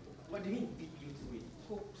 What do you mean beat you to it?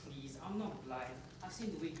 Oh, please, I'm not blind. I've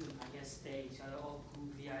seen the way you and Anya stare at each other all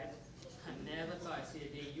googly-eyed. I never thought I'd see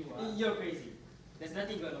the day you are. You're crazy. There's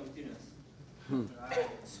nothing going on between us.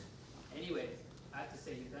 Right. Anyway, I have to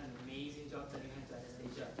say you've done an amazing job turning her into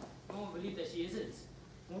Anastasia. No one believed that she isn't.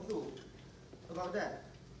 Muthu, about that.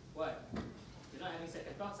 What? You're not having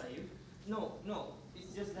second thoughts, are you? No,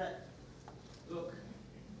 it's just that. Look,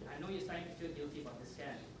 I know you're starting to feel guilty about the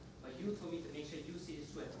scam, but you told me to make sure you see this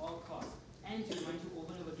through at all costs, and to remind you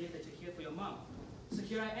over and over again that you're here for your mom. So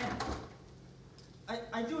here I am.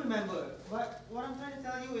 I do remember, but what I'm trying to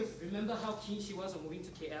tell you is... Remember how keen she was on moving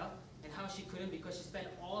to KL, and how she couldn't because she spent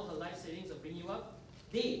all her life savings on bringing you up?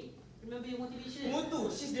 Remember your motivation?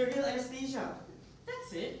 Muthu, she's the real Anastasia.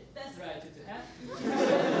 That's it. That's the right attitude to have.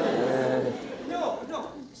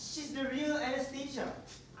 No, she's the real Anastasia.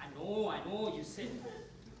 I know, you said...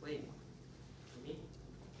 Wait, me?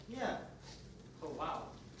 Yeah. Oh, wow.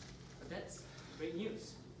 But that's great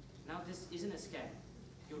news. Now this isn't a scam.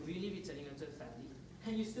 You're really returning her to the family,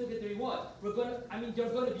 and you still get the reward. You're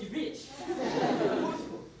gonna be rich.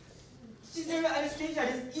 She's the real Anastasia.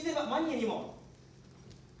 This isn't about money anymore.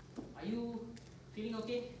 Are you feeling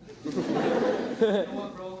okay? You know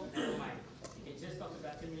what, bro? Never mind. You can just talk to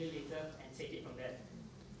Dr. Millie later and take it from there.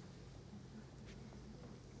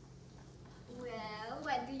 Well,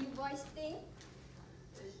 what do you boys think?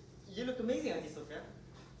 You look amazing, Aunty Sofia.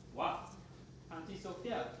 Wow. Aunty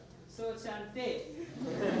Sofia. So cantik.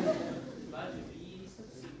 Baju really so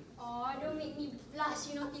sweet. Oh, don't make me blush,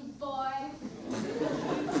 you naughty boy. You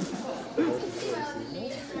see why all the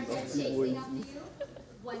ladies are chasing after you?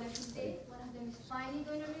 One of these days, one of them is finally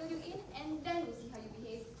going to reel you in, and then we'll see how you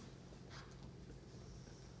behave.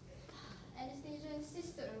 Anastasia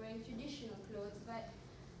insisted on wearing traditional clothes, but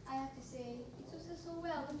I have to say, it suits her so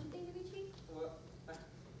well, don't you think, Dmitri? Well,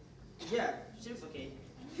 yeah, she looks okay.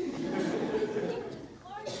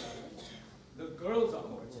 The girls are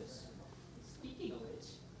gorgeous. Speaking of which,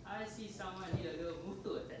 I see someone need a little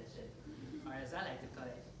Muthu attention. Or as I like to call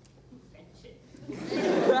it, attention.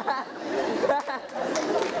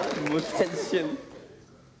 Attention.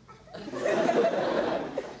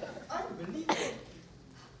 Unbelievable.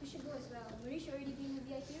 We should go as well. Marie should already be in the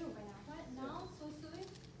VIP room by now. What, now? So soon?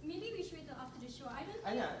 Maybe we should wait till after the show. I don't think...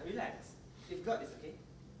 Anya, relax. If God is okay.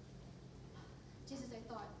 Just as I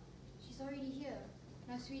thought. She's already here.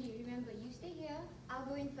 Now, sweetie, remember, you stay here. I'll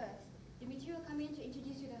go in first. Dmitri will come in to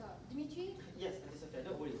introduce you to her. Dmitri? Yes, Aunty Sofia,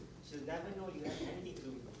 don't worry. She'll never know you have anything to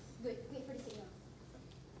do with this. Good. Wait for the signal.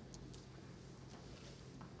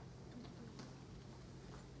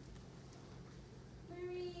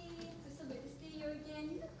 Marie, it's so good to see you again.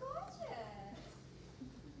 You look gorgeous.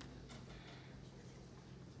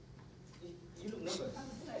 You look nervous.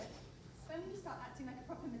 I'm sorry. When will you start acting like a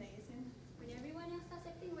proper Malaysian? When everyone else starts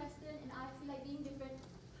acting Western and I feel like being different.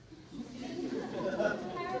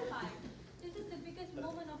 Terrifying. This is the biggest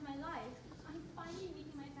moment of my life. I'm finally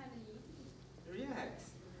meeting my family.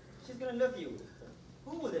 Relax. She's gonna love you.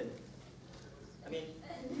 Who wouldn't? I mean,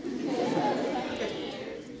 look at you.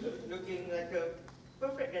 Looking like a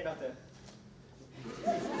perfect granddaughter.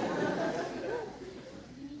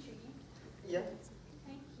 Dmitri, Yeah?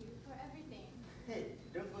 thank you for everything. Hey,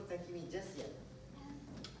 don't go thank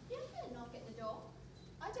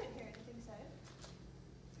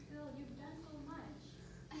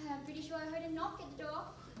knock at the door.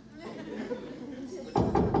 There it is.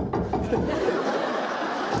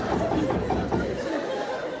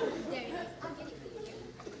 I'll get it for you.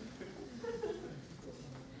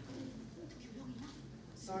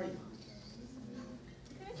 Sorry.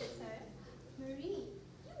 Who is it, sir? Marie,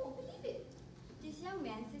 you won't believe it. This young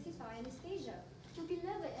man says he's our Anastasia. Your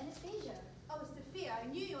beloved Anastasia. Oh, Sofia, I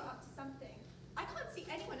knew you were up to something. I can't see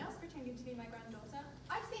anyone else pretending to be my granddaughter.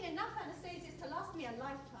 I've seen enough Anastasias to last me a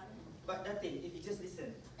lifetime. But nothing, if you just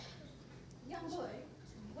listen. Young boy,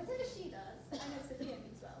 whatever she does, I know Sofia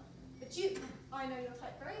means well. But you, I know your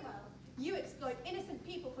type very well. You exploit innocent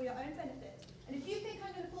people for your own benefit. And if you think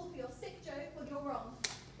I'm going to fall for your sick joke, well, you're wrong.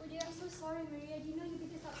 Oh dear, I'm so sorry, Maria. I didn't know you'd be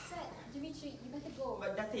this upset. Dmitri, you better go.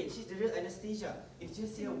 But nothing, she's the real Anastasia. If you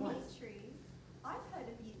just see her once. Dmitri, I've heard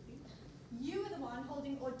of you. You were the one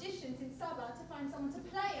holding auditions in Sabah to find someone to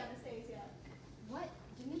play Anastasia. What?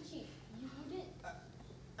 Dmitri, you wouldn't...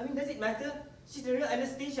 I mean, does it matter? She's the real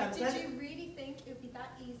Anastasia. Did you really think it would be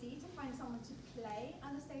that easy to find someone to play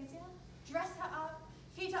Anastasia? Dress her up,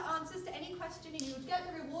 feed her answers to any question, and you would get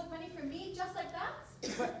the reward money from me just like that?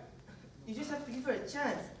 But you just have to give her a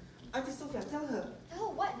chance. Aunty Sofia, tell her. Tell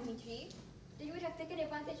her what, Dmitri? That you would have taken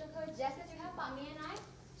advantage of her just as you have about me and I?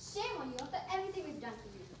 Shame on you after everything we've done for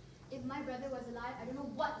you. If my brother was alive, I don't know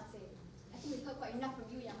what to say. I think we've heard quite enough from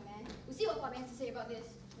you, young man. We'll see what Papa has to say about this.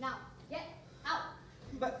 Now, get out!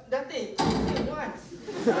 But nothing, just say once.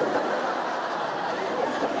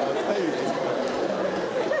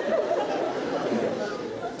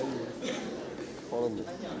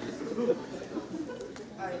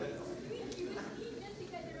 I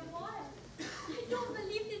don't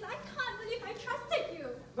believe this. I can't believe I trusted you.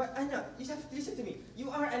 But Anya, you have to listen to me. You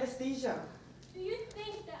are Anastasia. Do you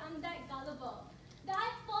think that I'm that gullible? That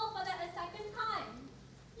I'd fall for that a second time?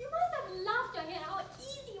 You must have laughed your head how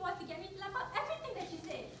easy it was to get me to laugh out everything that you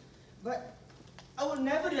said. But I will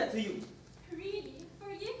never do that to you. Really?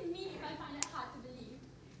 Forgive me if I find it hard to believe.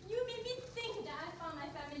 You made me think that I found my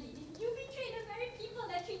family. You betrayed the very people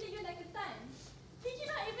that treated you like a son. Did you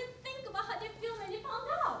not even think about how they feel when they found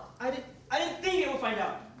out? I didn't think you would find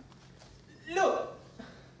out. Look.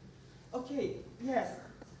 Okay, yes,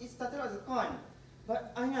 it started as a con.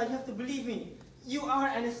 But Anya, you have to believe me. You are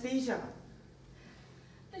Anastasia.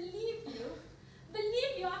 Believe you?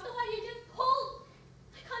 Believe you after what you just pulled?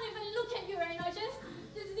 I can't even look at you right now. Just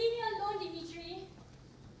leave me alone, Dmitri.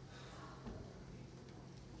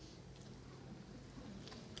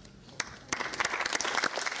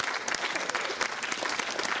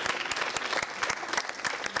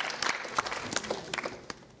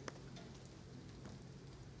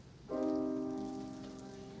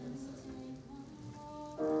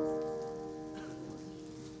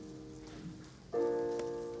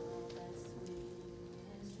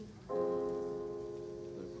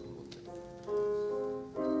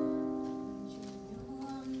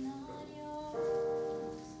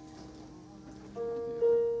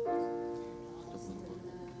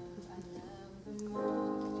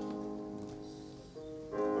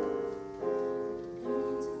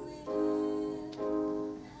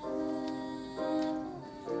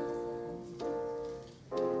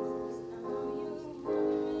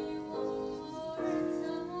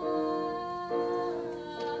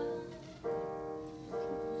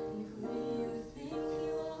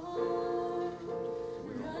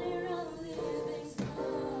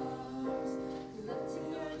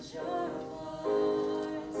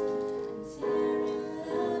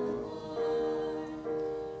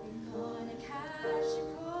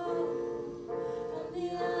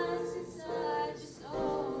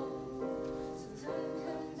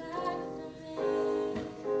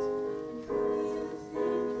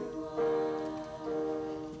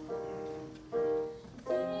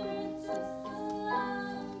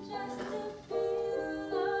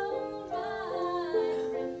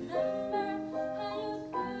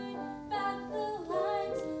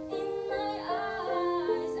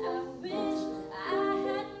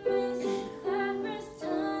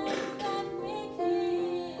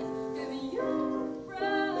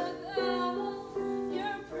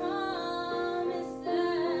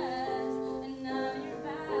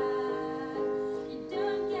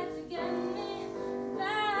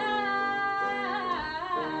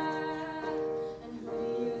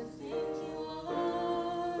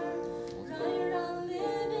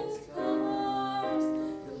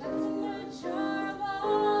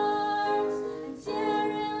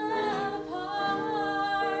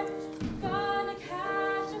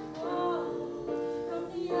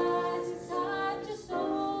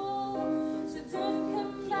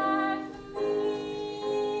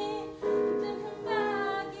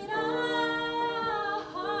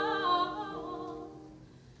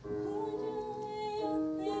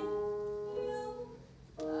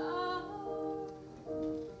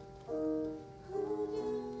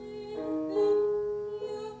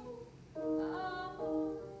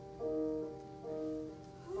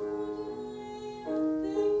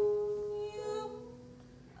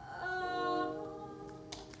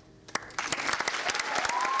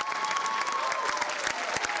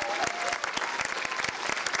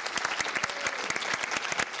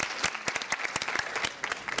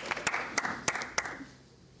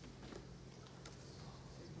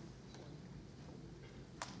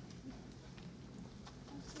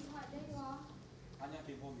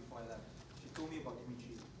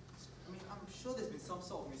 sure there's been some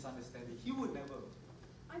sort of misunderstanding. He would never.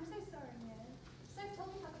 I'm so sorry, Ned. So tell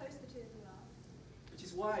me how close the two of you are. Which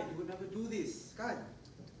is why he would never do this, kan?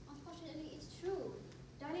 Unfortunately, it's true.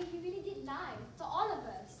 Darling, he really did lie to all of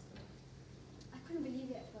us. I couldn't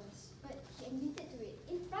believe it at first, but he admitted to it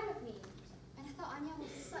in front of me. And I thought Anya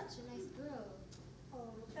was such a nice girl.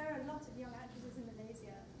 Oh, there are a lot of young actresses in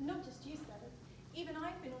Malaysia. Not just you, sir. Even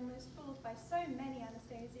I've been almost fooled by so many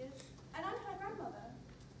Anastasias. And I'm her grandmother.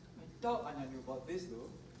 I doubt Anya knew about this though.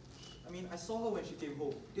 I mean, I saw her when she came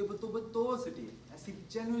home. Dia betul-betul sedih and seemed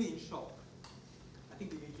genuinely in shock. I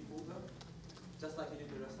think Dmitri fooled her, just like he did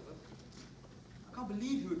the rest of us. I can't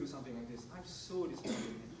believe he would do something like this. I'm so disappointed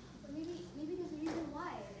in him. But maybe there's a reason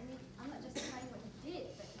why. I mean, I'm not justifying what he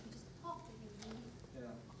did, but if we just talk to him.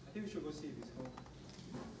 Yeah, I think we should go see if he's home.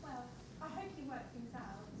 Well, I hope you work things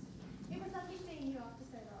out. It was lovely seeing you after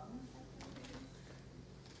so long.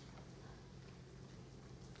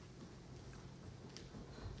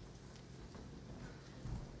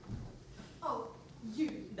 Oh,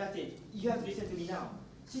 you. That's it. You have to listen to me now.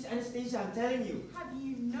 She's Anastasia, I'm telling you. Have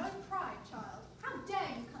you no pride, child? How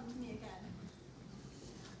dare you come to me again?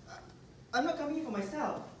 I'm not coming here for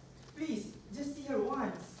myself. Please, just see her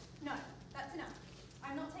once. No, that's enough.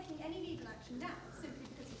 I'm not taking any legal action now, simply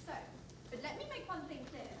because you're so. But let me make one thing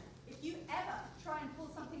clear. If you ever try and pull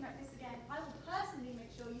something like this again, I will personally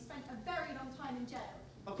make sure you spend a very long time in jail.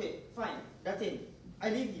 Okay, fine. That's it. I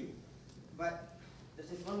leave you. But there's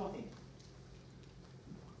just one more thing.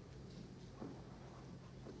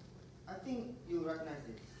 I think you'll recognize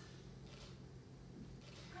this.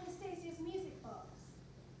 Anastasia's music box.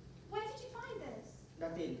 Where did you find this?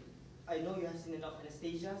 That's it. I know you have seen a lot of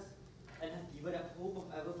Anastasias and have given up hope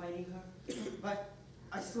of ever finding her. But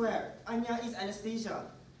I swear, Anya is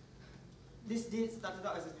Anastasia. This deed started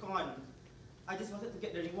out as a con. I just wanted to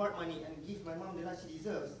get the reward money and give my mom the life she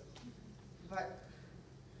deserves. But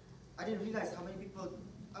I didn't realize how many people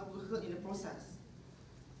I would hurt in the process.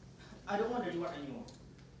 I don't want the reward anymore.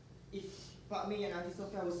 If Pak Mei and Aunty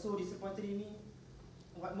Sofia were so disappointed in me,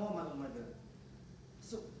 what more am I gonna mother?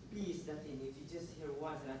 So please, Datin, if you just hear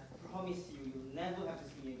once, and I promise you, you'll never have to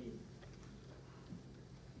see me again.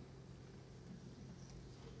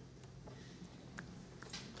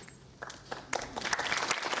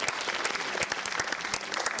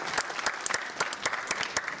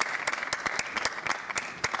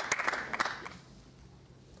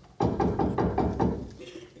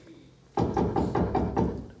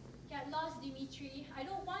 Get lost, Dmitri. I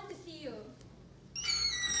don't want to see you.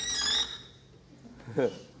 I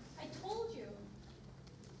told you.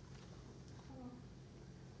 Oh,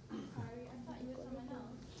 I'm sorry. I thought you were someone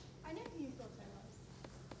else. I know who you thought I was.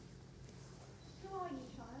 Who are you,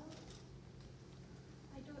 child?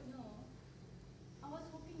 I don't know. I was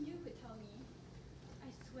hoping you could tell me. I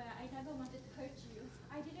swear, I never wanted to hurt you.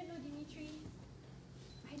 I didn't know, Dmitri.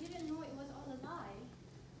 I didn't know it was all a lie.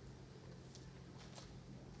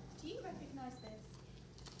 Do you recognize this?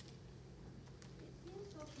 It seems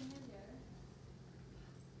so familiar.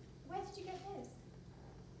 Where did you get this?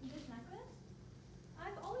 This necklace?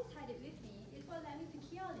 I've always had it with me. It's what led me to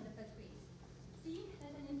Kiel in the first place. See,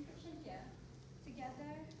 there's an inscription here.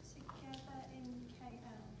 Together in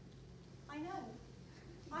KL. I know.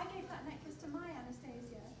 I gave that necklace to my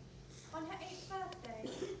Anastasia on her 8th birthday.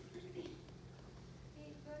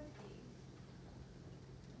 8th birthday.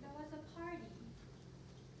 There was a party.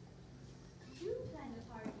 You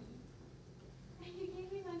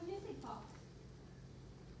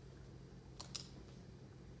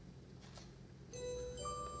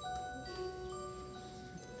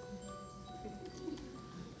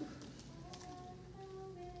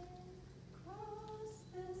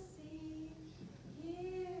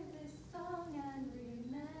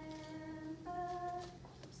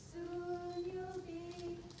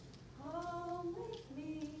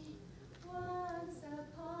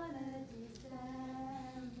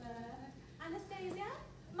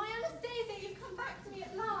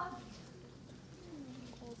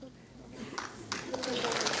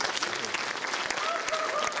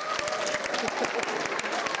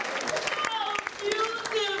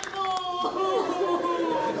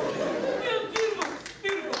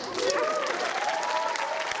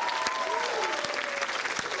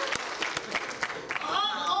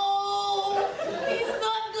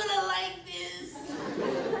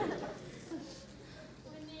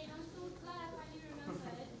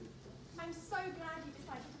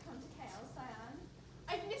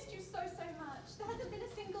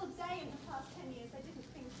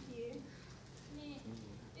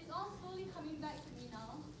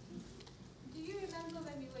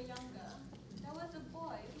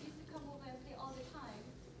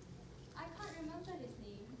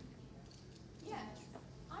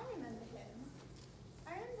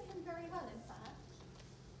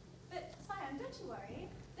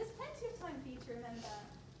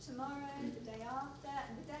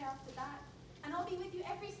I'll be with you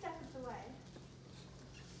every step of the way.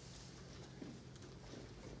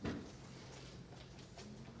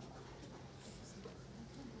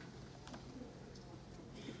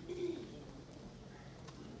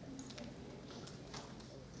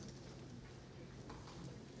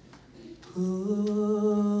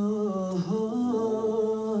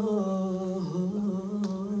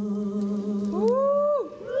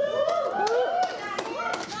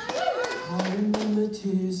 I remember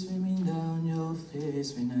tears streaming down your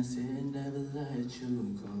face when I said never let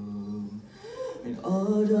you go. When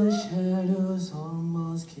all the shadows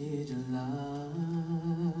almost killed your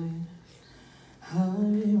light. I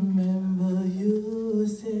remember you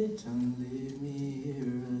said don't leave me here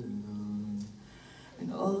alone. And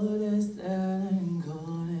all that's dead and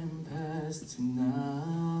gone and past tonight.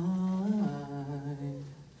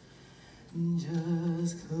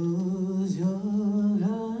 Just close your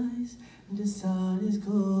eyes, the sun is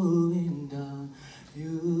going down.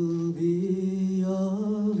 You'll be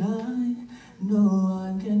alright, no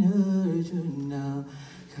one can hurt you now.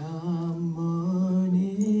 Come on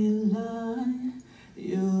in line,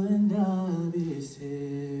 you and I'll be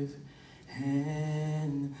safe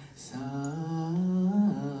and sound.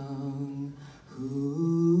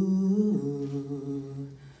 Ooh.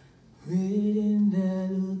 Waiting there,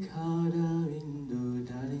 look out the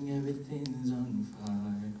window, darling, everything's on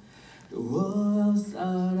fire. The world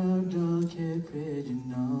outside our door kept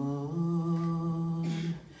raging on.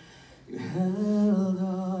 You held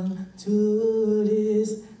on to this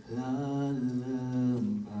lullaby,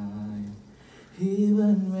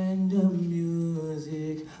 even when the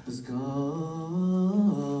music was gone,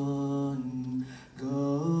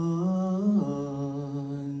 gone.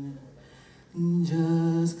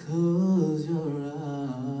 Just close your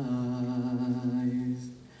eyes,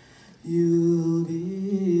 you'll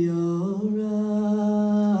be alright.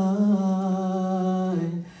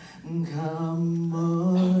 Come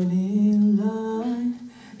on in line,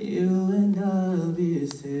 you and I'll be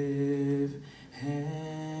safe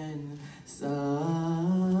and sound.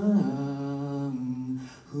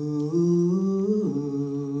 Ooh,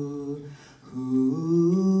 ooh,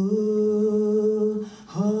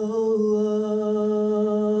 oh,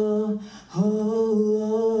 oh, oh,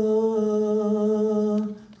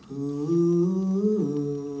 ooh,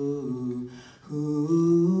 ooh.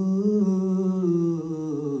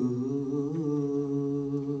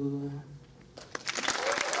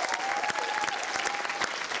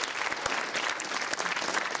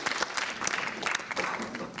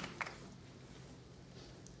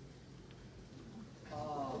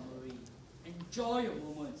 Oh, Marie, enjoy your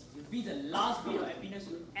moments. You'll be the last bit of happiness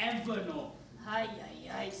you'll ever know.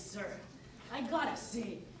 Hi, sir. I gotta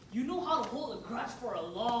say, you know how to hold a grudge for a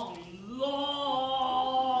long,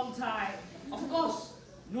 long time. Of course,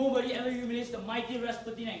 nobody ever humiliates the mighty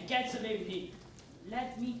Rasputin and gets away with it.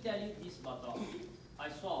 Let me tell you this, Bartok. I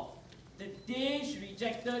saw the day she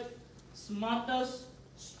rejected smartest,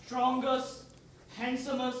 strongest,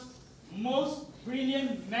 handsomest, most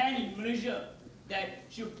brilliant man in Malaysia, that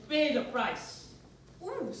she'll pay the price.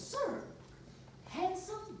 Oh, sir.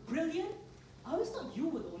 Handsome, brilliant? I always thought you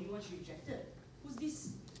were the only one she rejected. Who's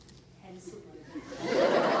this handsome one?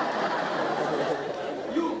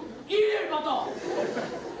 You idiot, Bartok!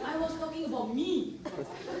 I was talking about me.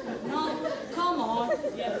 Now, come on.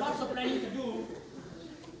 We have lots of planning to do.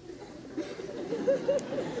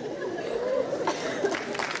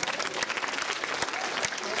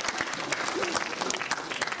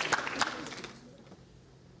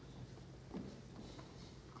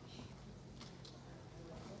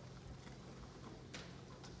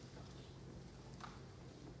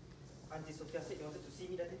 Auntie Sofia said you wanted to see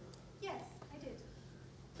me that day. Yes, I did.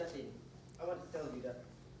 That day, I want to tell you that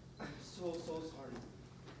I'm so sorry.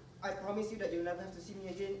 I promise you that you'll never have to see me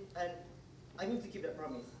again, and I mean to keep that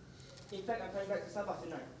promise. In fact, I'm flying back to Sabah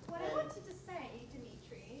tonight. What I wanted to say,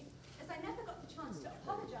 Dmitri, is I never got the chance to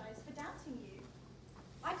apologize for doubting you.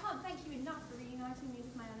 I can't thank you enough for reuniting me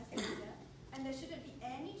with my Anastasia, and there shouldn't be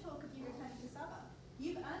any talk of you returning to Sabah.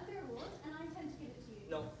 You've earned the reward, and I intend to give it to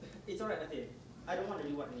you. No, it's alright, Auntie. I don't want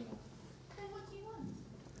the reward anymore. Then what do you want?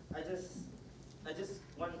 I just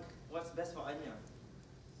want what's best for Anya.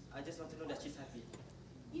 I just want to know that she's happy.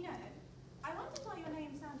 You know, I wondered why your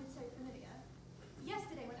name sounded so familiar.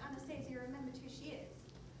 Yesterday, when Anastasia remembered who she is,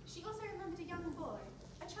 she also remembered a young boy,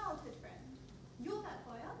 a childhood friend. You're that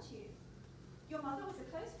boy, aren't you? Your mother was a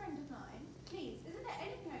close friend of mine. Please, isn't there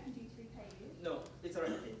anything I can do to repay you? No, it's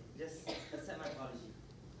alright, Auntie. Just accept my apology.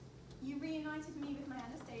 You reunited me with my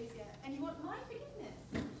Anastasia, and you want my forgiveness.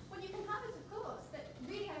 Well, you can have it, of course, but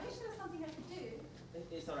really, I wish there was something I could do.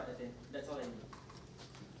 It's alright, Auntie. That's all I need.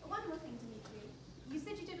 One more thing, Dmitri.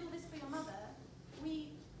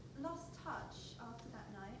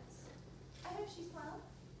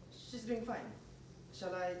 She's doing fine.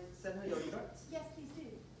 Shall I send her your regards? Yes, please do.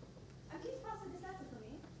 And please pass her this letter for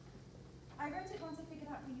me. I wrote it once I figured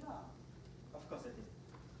out who you are. Of course I did.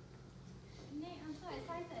 Nate, I'm so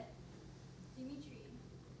excited. Dmitri,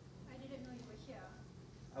 I didn't know you were here.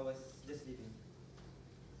 I was just leaving.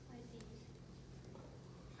 I see.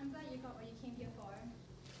 I'm glad you got what you came here for.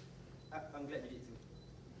 I'm glad you did too.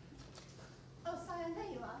 Oh, Sion,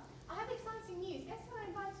 there you are. I have exciting news. Guess who I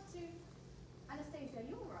invited to? Anastasia,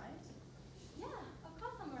 you all right? Yeah, of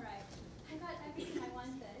course I'm alright. I got everything I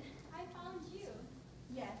wanted. I found you.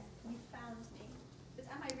 Yes, you found me. But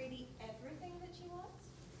am I really everything that you want?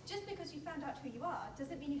 Just because you found out who you are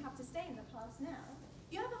doesn't mean you have to stay in the past now.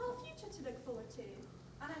 You have a whole future to look forward to.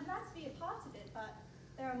 And I'm glad to be a part of it, but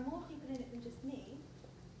there are more people in it than just me.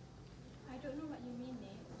 I don't know what you mean,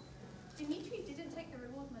 Nate. Dmitri didn't take the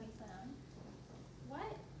reward money, Sam.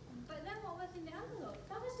 What? But then what was in the envelope?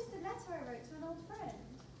 That was just a letter I wrote to an old friend.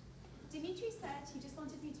 Dmitri said he just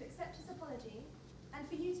wanted me to accept his apology and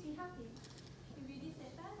for you to be happy. He really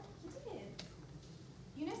said that? He did.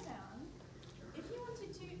 You know, Sam, if you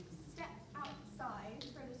wanted to step outside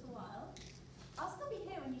for a little while, I'll still be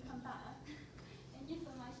here when you come back. Thank you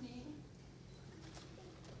so much, Nate.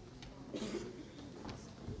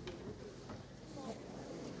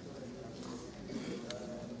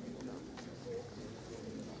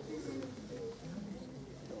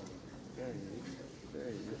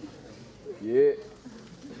 Yeah.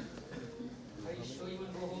 Are you sure you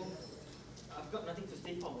want to go home? I've got nothing to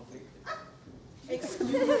stay for, I'm afraid.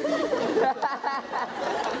 Excuse me.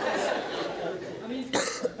 I mean,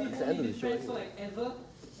 we've only been friends for like ever.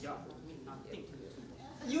 Yeah, I mean nothing.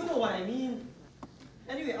 You know what I mean.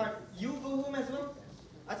 Anyway, aren't you go home as well?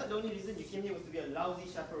 I thought the only reason you came here was to be a lousy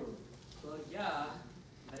chaperone. Well, yeah,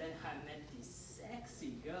 but then I met these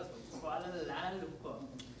sexy girls from Kuala Lumpur.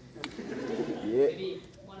 Yeah. Maybe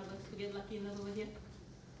one of us could get lucky enough over here.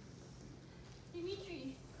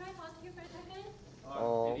 Dmitri, can I talk to you for a second?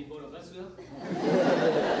 Or maybe both of us will.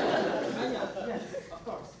 Anya, yes, of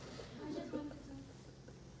course. I just wanted to...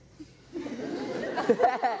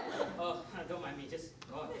 Oh, don't mind me, just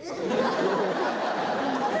go on.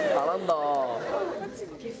 잘한다.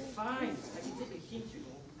 Okay, fine. I can take a hint, you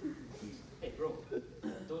know. Hey, bro,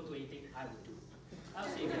 don't do anything I would do. I'll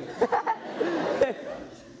see you guys.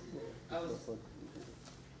 I was...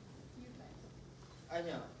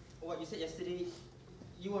 Anya, what you said yesterday,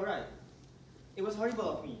 you were right. It was horrible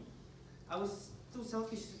of me. I was too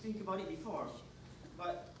selfish to think about it before.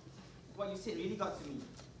 But what you said really got to me,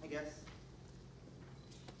 I guess.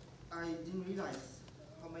 I didn't realize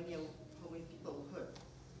how many people were hurt.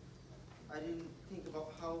 I didn't think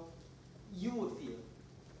about how you would feel.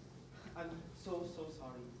 I'm so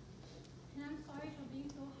sorry. And I'm sorry for being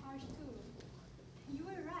so harsh too. You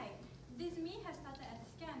were right. This may have started as a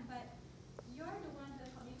scam, but you're the one who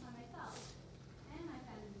helped me find myself and my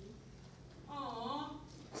family. Aww.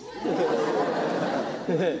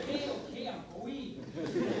 Okay, I'm going.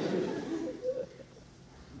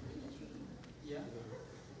 Yeah?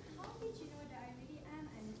 How did you know that I really am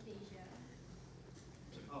Anastasia?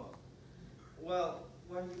 Oh. Well,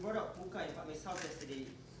 when we brought up Puka in Fatma's house yesterday,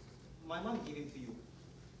 my mom gave him to you.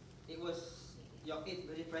 It was your 8th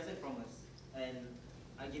birthday present from us, and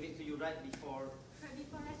I gave it to you right before... Right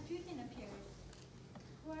before Rasputin appeared.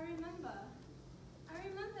 Oh, I remember. I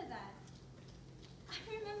remember that. I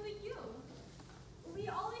remember you. We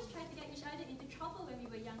always tried to get each other into trouble when we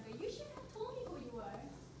were younger. You should have told me who you were.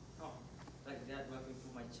 Oh, like that working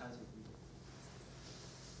for my chance with you.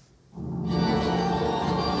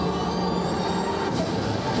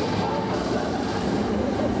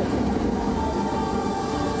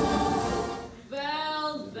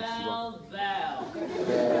 Well.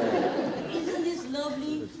 Isn't this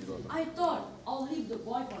lovely? I thought I'll leave the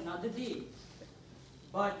boy for another day.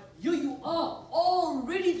 But you are all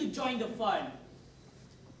ready to join the fun.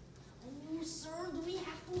 Oh, sir, do we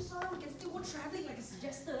have to, sir? We can still go traveling like I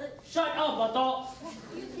suggested. Shut up, Bartok.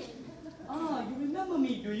 Rasputin. Ah, you remember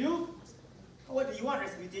me, do you? What do you want,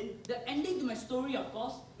 Rasputin? The ending to my story, of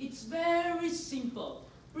course, it's very simple.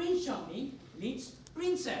 Prince Charming meets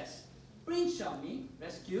princess. Prince Charming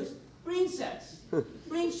rescues princess.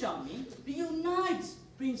 Prince Charming reunites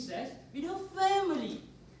princess with her family.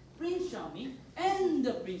 Prince Charming and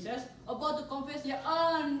the princess about to confess their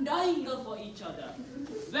undying love for each other.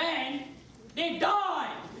 Then they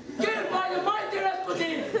die, killed by the mighty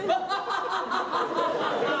Rasputin.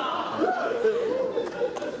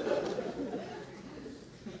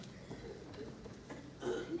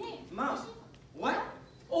 Mom, what?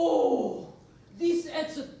 Oh, this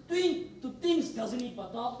adds a twin to things, doesn't it,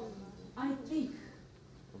 Bartok? I think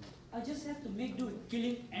I just have to make do with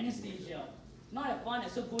killing Anastasia. Not have fun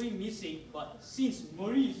as her going missing, but since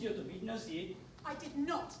Marie is here to witness it... I did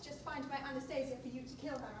not just find my Anastasia for you to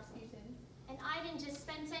kill her, Rasputin. And I didn't just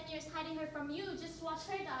spend 10 years hiding her from you just to watch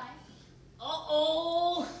her die.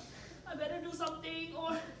 Uh-oh! I better do something,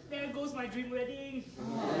 or there goes my dream wedding.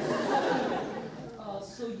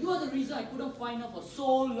 So you are the reason I couldn't find her for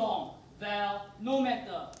so long. Well, no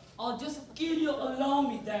matter. I'll just kill you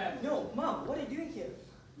along with them. No, Mom, what are you doing here?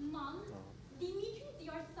 Mom, Dmitri is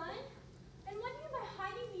your son? And what do you mean by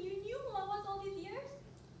hiding me? You knew who I was all these years?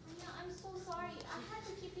 Anya, I'm so sorry. I had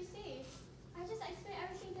to keep you safe. I explained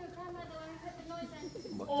everything to your grandmother when I heard the noise and...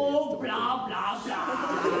 Oh, blah, blah, blah.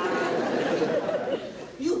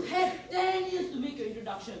 You had 10 years to make your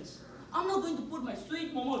introductions. I'm not going to put my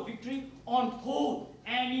sweet moment of victory on hold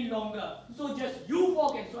any longer. So just you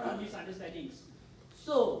four can sort out misunderstandings.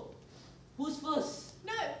 So, who's first?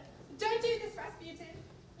 No, don't do this, Rasputin.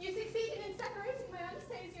 You succeeded in separating my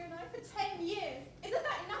Anastasia and I for 10 years. Isn't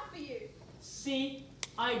that enough for you? See,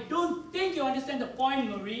 I don't think you understand the point,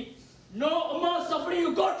 Marie. No amount of suffering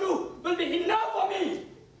you go through will be enough for me.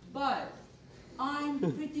 But I'm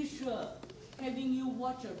pretty sure having you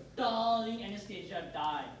watch your darling Anastasia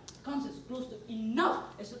die comes as close to enough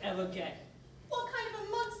as you'll ever get. What kind of a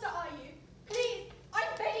monster are you? Please,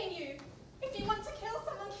 I'm begging you. If you want to kill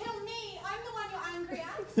someone, kill me. I'm the one you're angry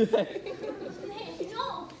at.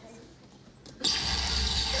 No.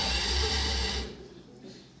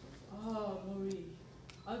 Ah, Marie,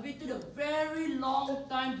 I waited a very long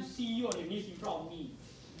time to see you on your knees in front of me.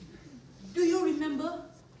 Do you remember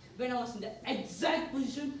when I was in the exact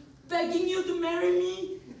position begging you to marry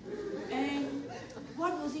me? And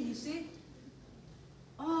what was it you said?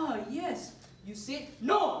 Ah, yes, you said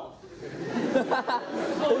no.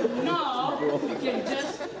 So now you can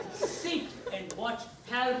just sit and watch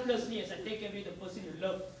helplessly as I take away the person you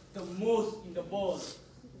love the most in the world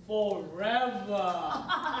forever.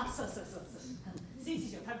 Sir. Since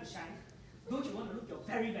it's your time to shine, don't you want to look your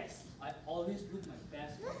very best? I always look my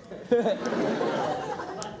best.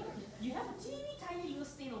 But you have a teeny tiny little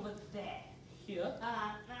stain over there. Here?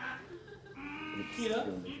 Here?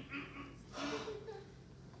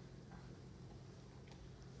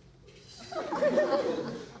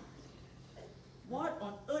 What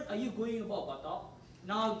on earth are you going about, Bartok?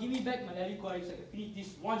 Now give me back my reliquary so I can finish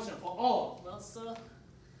this once and for all. Well, sir,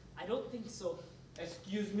 I don't think so.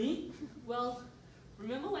 Excuse me? Well,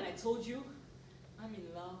 remember when I told you I'm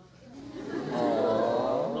in love?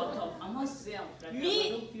 Bartok, I must say I'm flattered. Me? I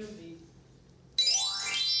don't feel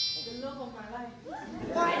the love of my life.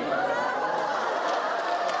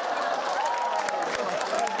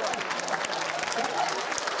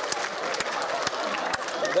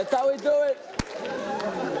 That's how we do it.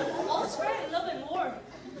 All's fair in love and war.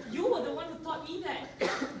 You were the one who taught me that.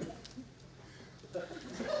 Here's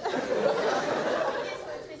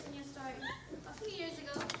what twist in your story. A few years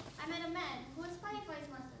ago, I met a man who was spying for his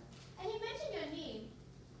master. And he mentioned your name.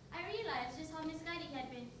 I realized just how misguided he had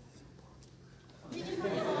been. Did you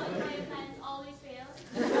find it odd how your plans always fail?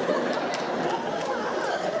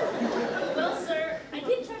 Well, sir, I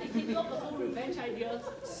did try to give you up the whole revenge idea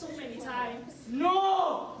so many times.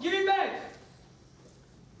 No! Give it back!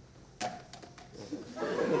 For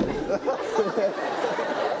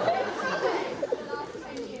the last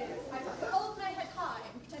 10 years, I've hold my head high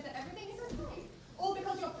and pretend that everything is okay. All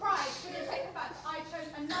because your pride couldn't take the fact that I chose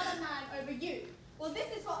another man over you. Well, this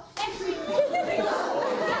is what every single day.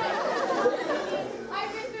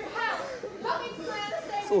 I've been through hell, looking for my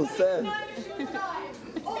Anastasia, So sad. knowing if she was alive.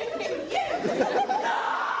 All because of you!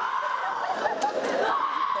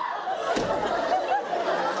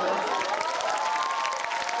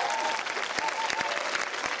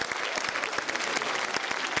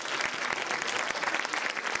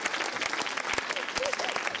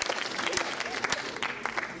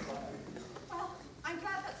 Well, I'm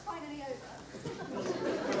glad that's finally over.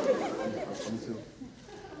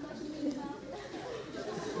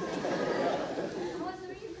 Was the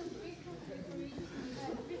reason so grateful for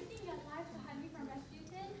risking your life to hide me from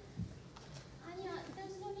Rasputin? Anya,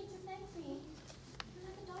 there's no need to thank me. You're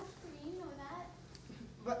like a dog to me, you know that.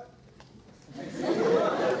 But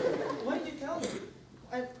what did you tell me?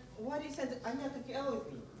 And why did you send Anya to KL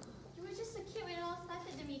with me? You were just a kid when it all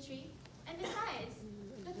started, Dmitri. And besides,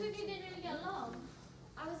 the two of you didn't really get along.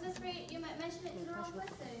 I was afraid you might mention it to the wrong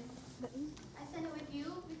person. I sent her with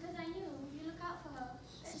you because I knew you look out for her,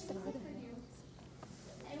 that she would stick with you.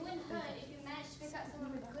 And it wouldn't hurt if you managed to pick up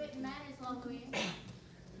someone with good manners along the way.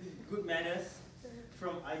 Good manners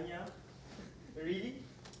from Anya? Really?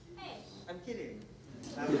 Hey, I'm kidding.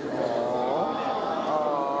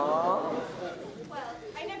 Well,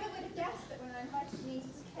 I never would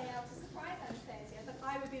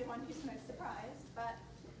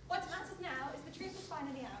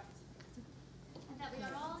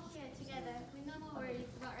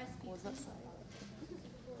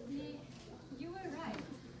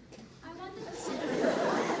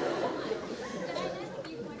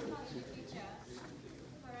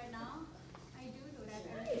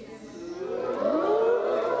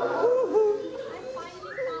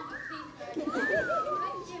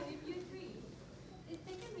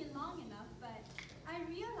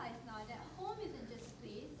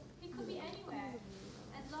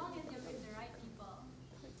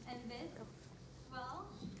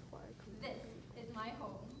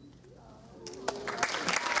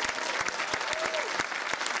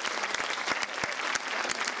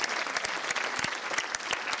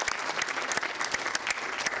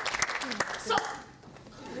So,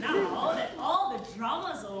 now that all the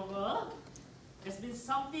drama's over, there's been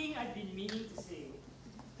something I've been meaning to say.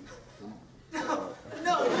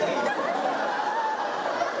 No way!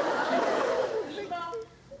 Nita,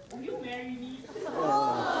 will you marry me?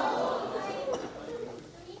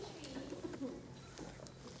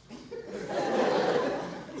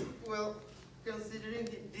 Well, considering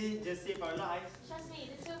it did just save our lives. Trust me,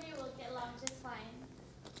 the two of you will get along just fine.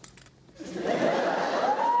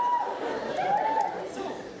 So,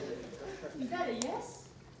 is that a yes?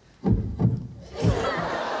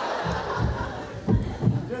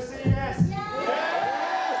 Just say yes.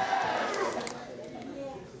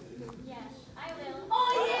 Yes, I will.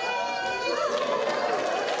 Oh yeah!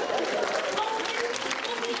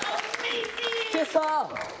 Amazing! Kiss her!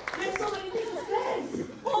 There's so many things to plan!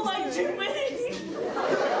 Oh my dream wedding!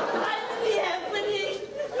 Finally happening!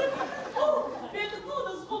 Oh, we have to go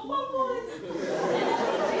those bomoh.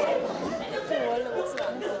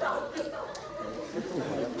 And the stuff.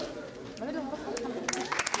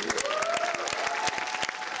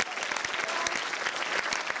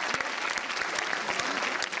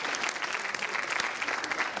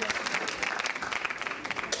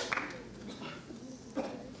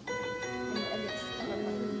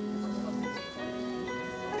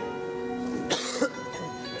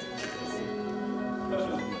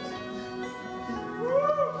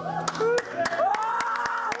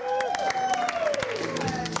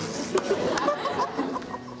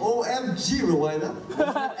 OMG, Rowena.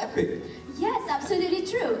 Wasn't that epic? Yes, absolutely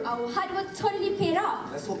true. Our hard work totally paid off.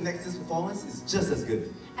 Let's hope next year's performance is just as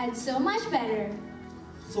good. And so much better.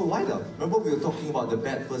 So, Rowena, remember we were talking about the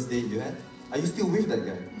bad first date you had? Are you still with that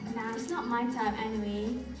guy? Nah, it's not my type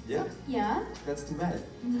anyway. Yeah? Yeah? That's too bad.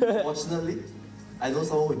 Fortunately, I know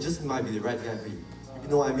someone who just might be the right guy for you. You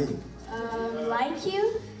know what I mean? Like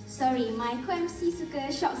you? Sorry, my co-MC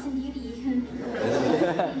suka shock sendiri.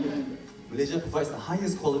 Malaysia provides the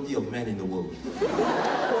highest quality of men in the world.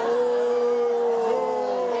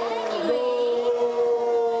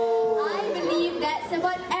 I believe that's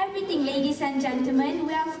about everything, ladies and gentlemen.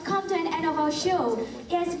 We have come to an end of our show.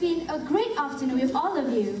 It has been a great afternoon with all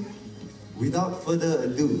of you. Without further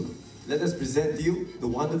ado, let us present to you the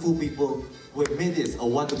wonderful people who have made this a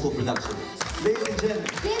wonderful production. Ladies and gentlemen,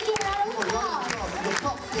 Give me a round of applause. to the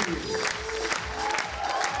top stage.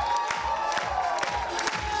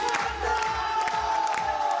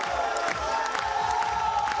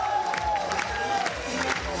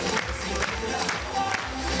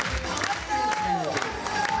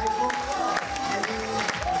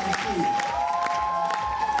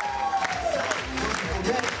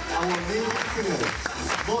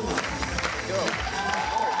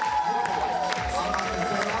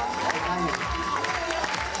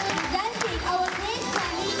 Presenting our Grace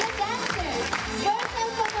Planning dancers. First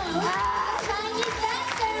and foremost, the Chinese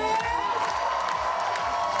dancer.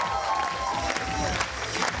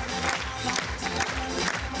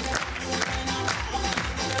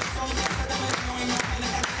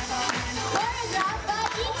 Choreographed by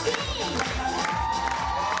Dmitri.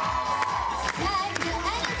 Then the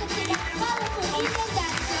energetic, powerful Indian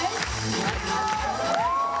dancers.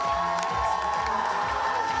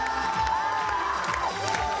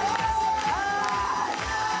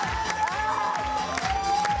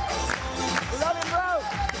 Love it, bro!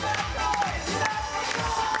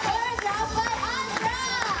 Choreographed by Anya.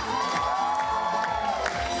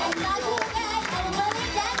 And not to forget our Malay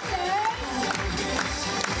dancers.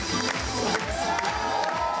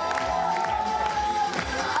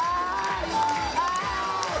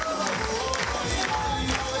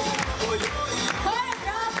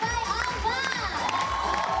 Choreographed by Anya.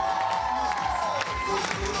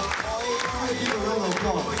 Give a round of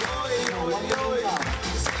applause. Wonderful cast.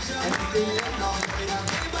 Anastasia,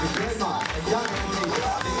 the grandma and young Anastasia,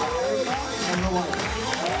 played by Erica and her wife.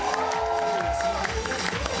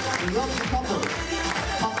 The lovely couple,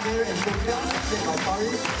 Mary and Sofia, played by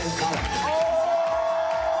Paris and Zara.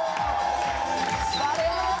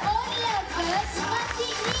 Our own lovers,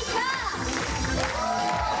 Matik Nita.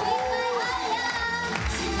 Played by Anya.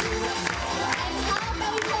 And how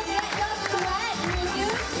can we forget your swag, Muthu?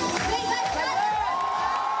 Played by Satriya.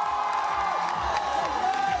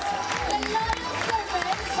 The loyal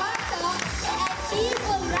servant, Bartok, and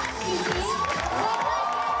evil Rasputin, played by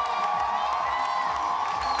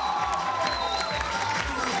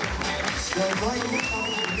The annoying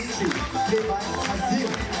Dmitri, played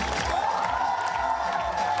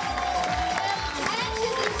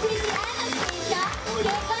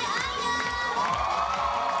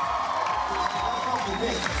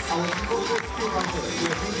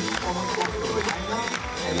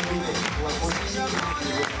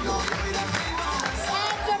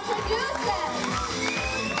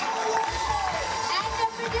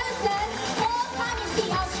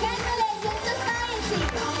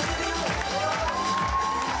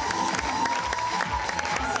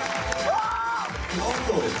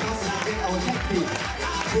now present our tech team,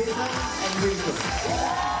 Jason and Rachel.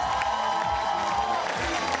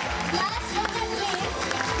 Last but not least,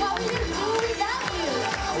 what will you do without you?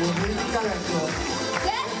 Our music director,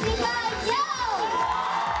 Jessica Yo!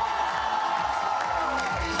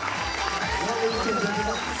 well, ladies and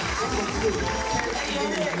gentlemen, that concludes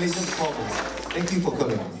Malaysian performance. Thank you for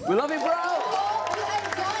coming. We love you, bro! Hope you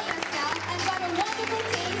enjoy yourself and got a wonderful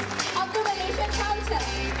taste of the Malaysian culture.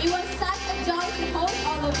 It was such a joy to host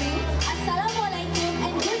all of you.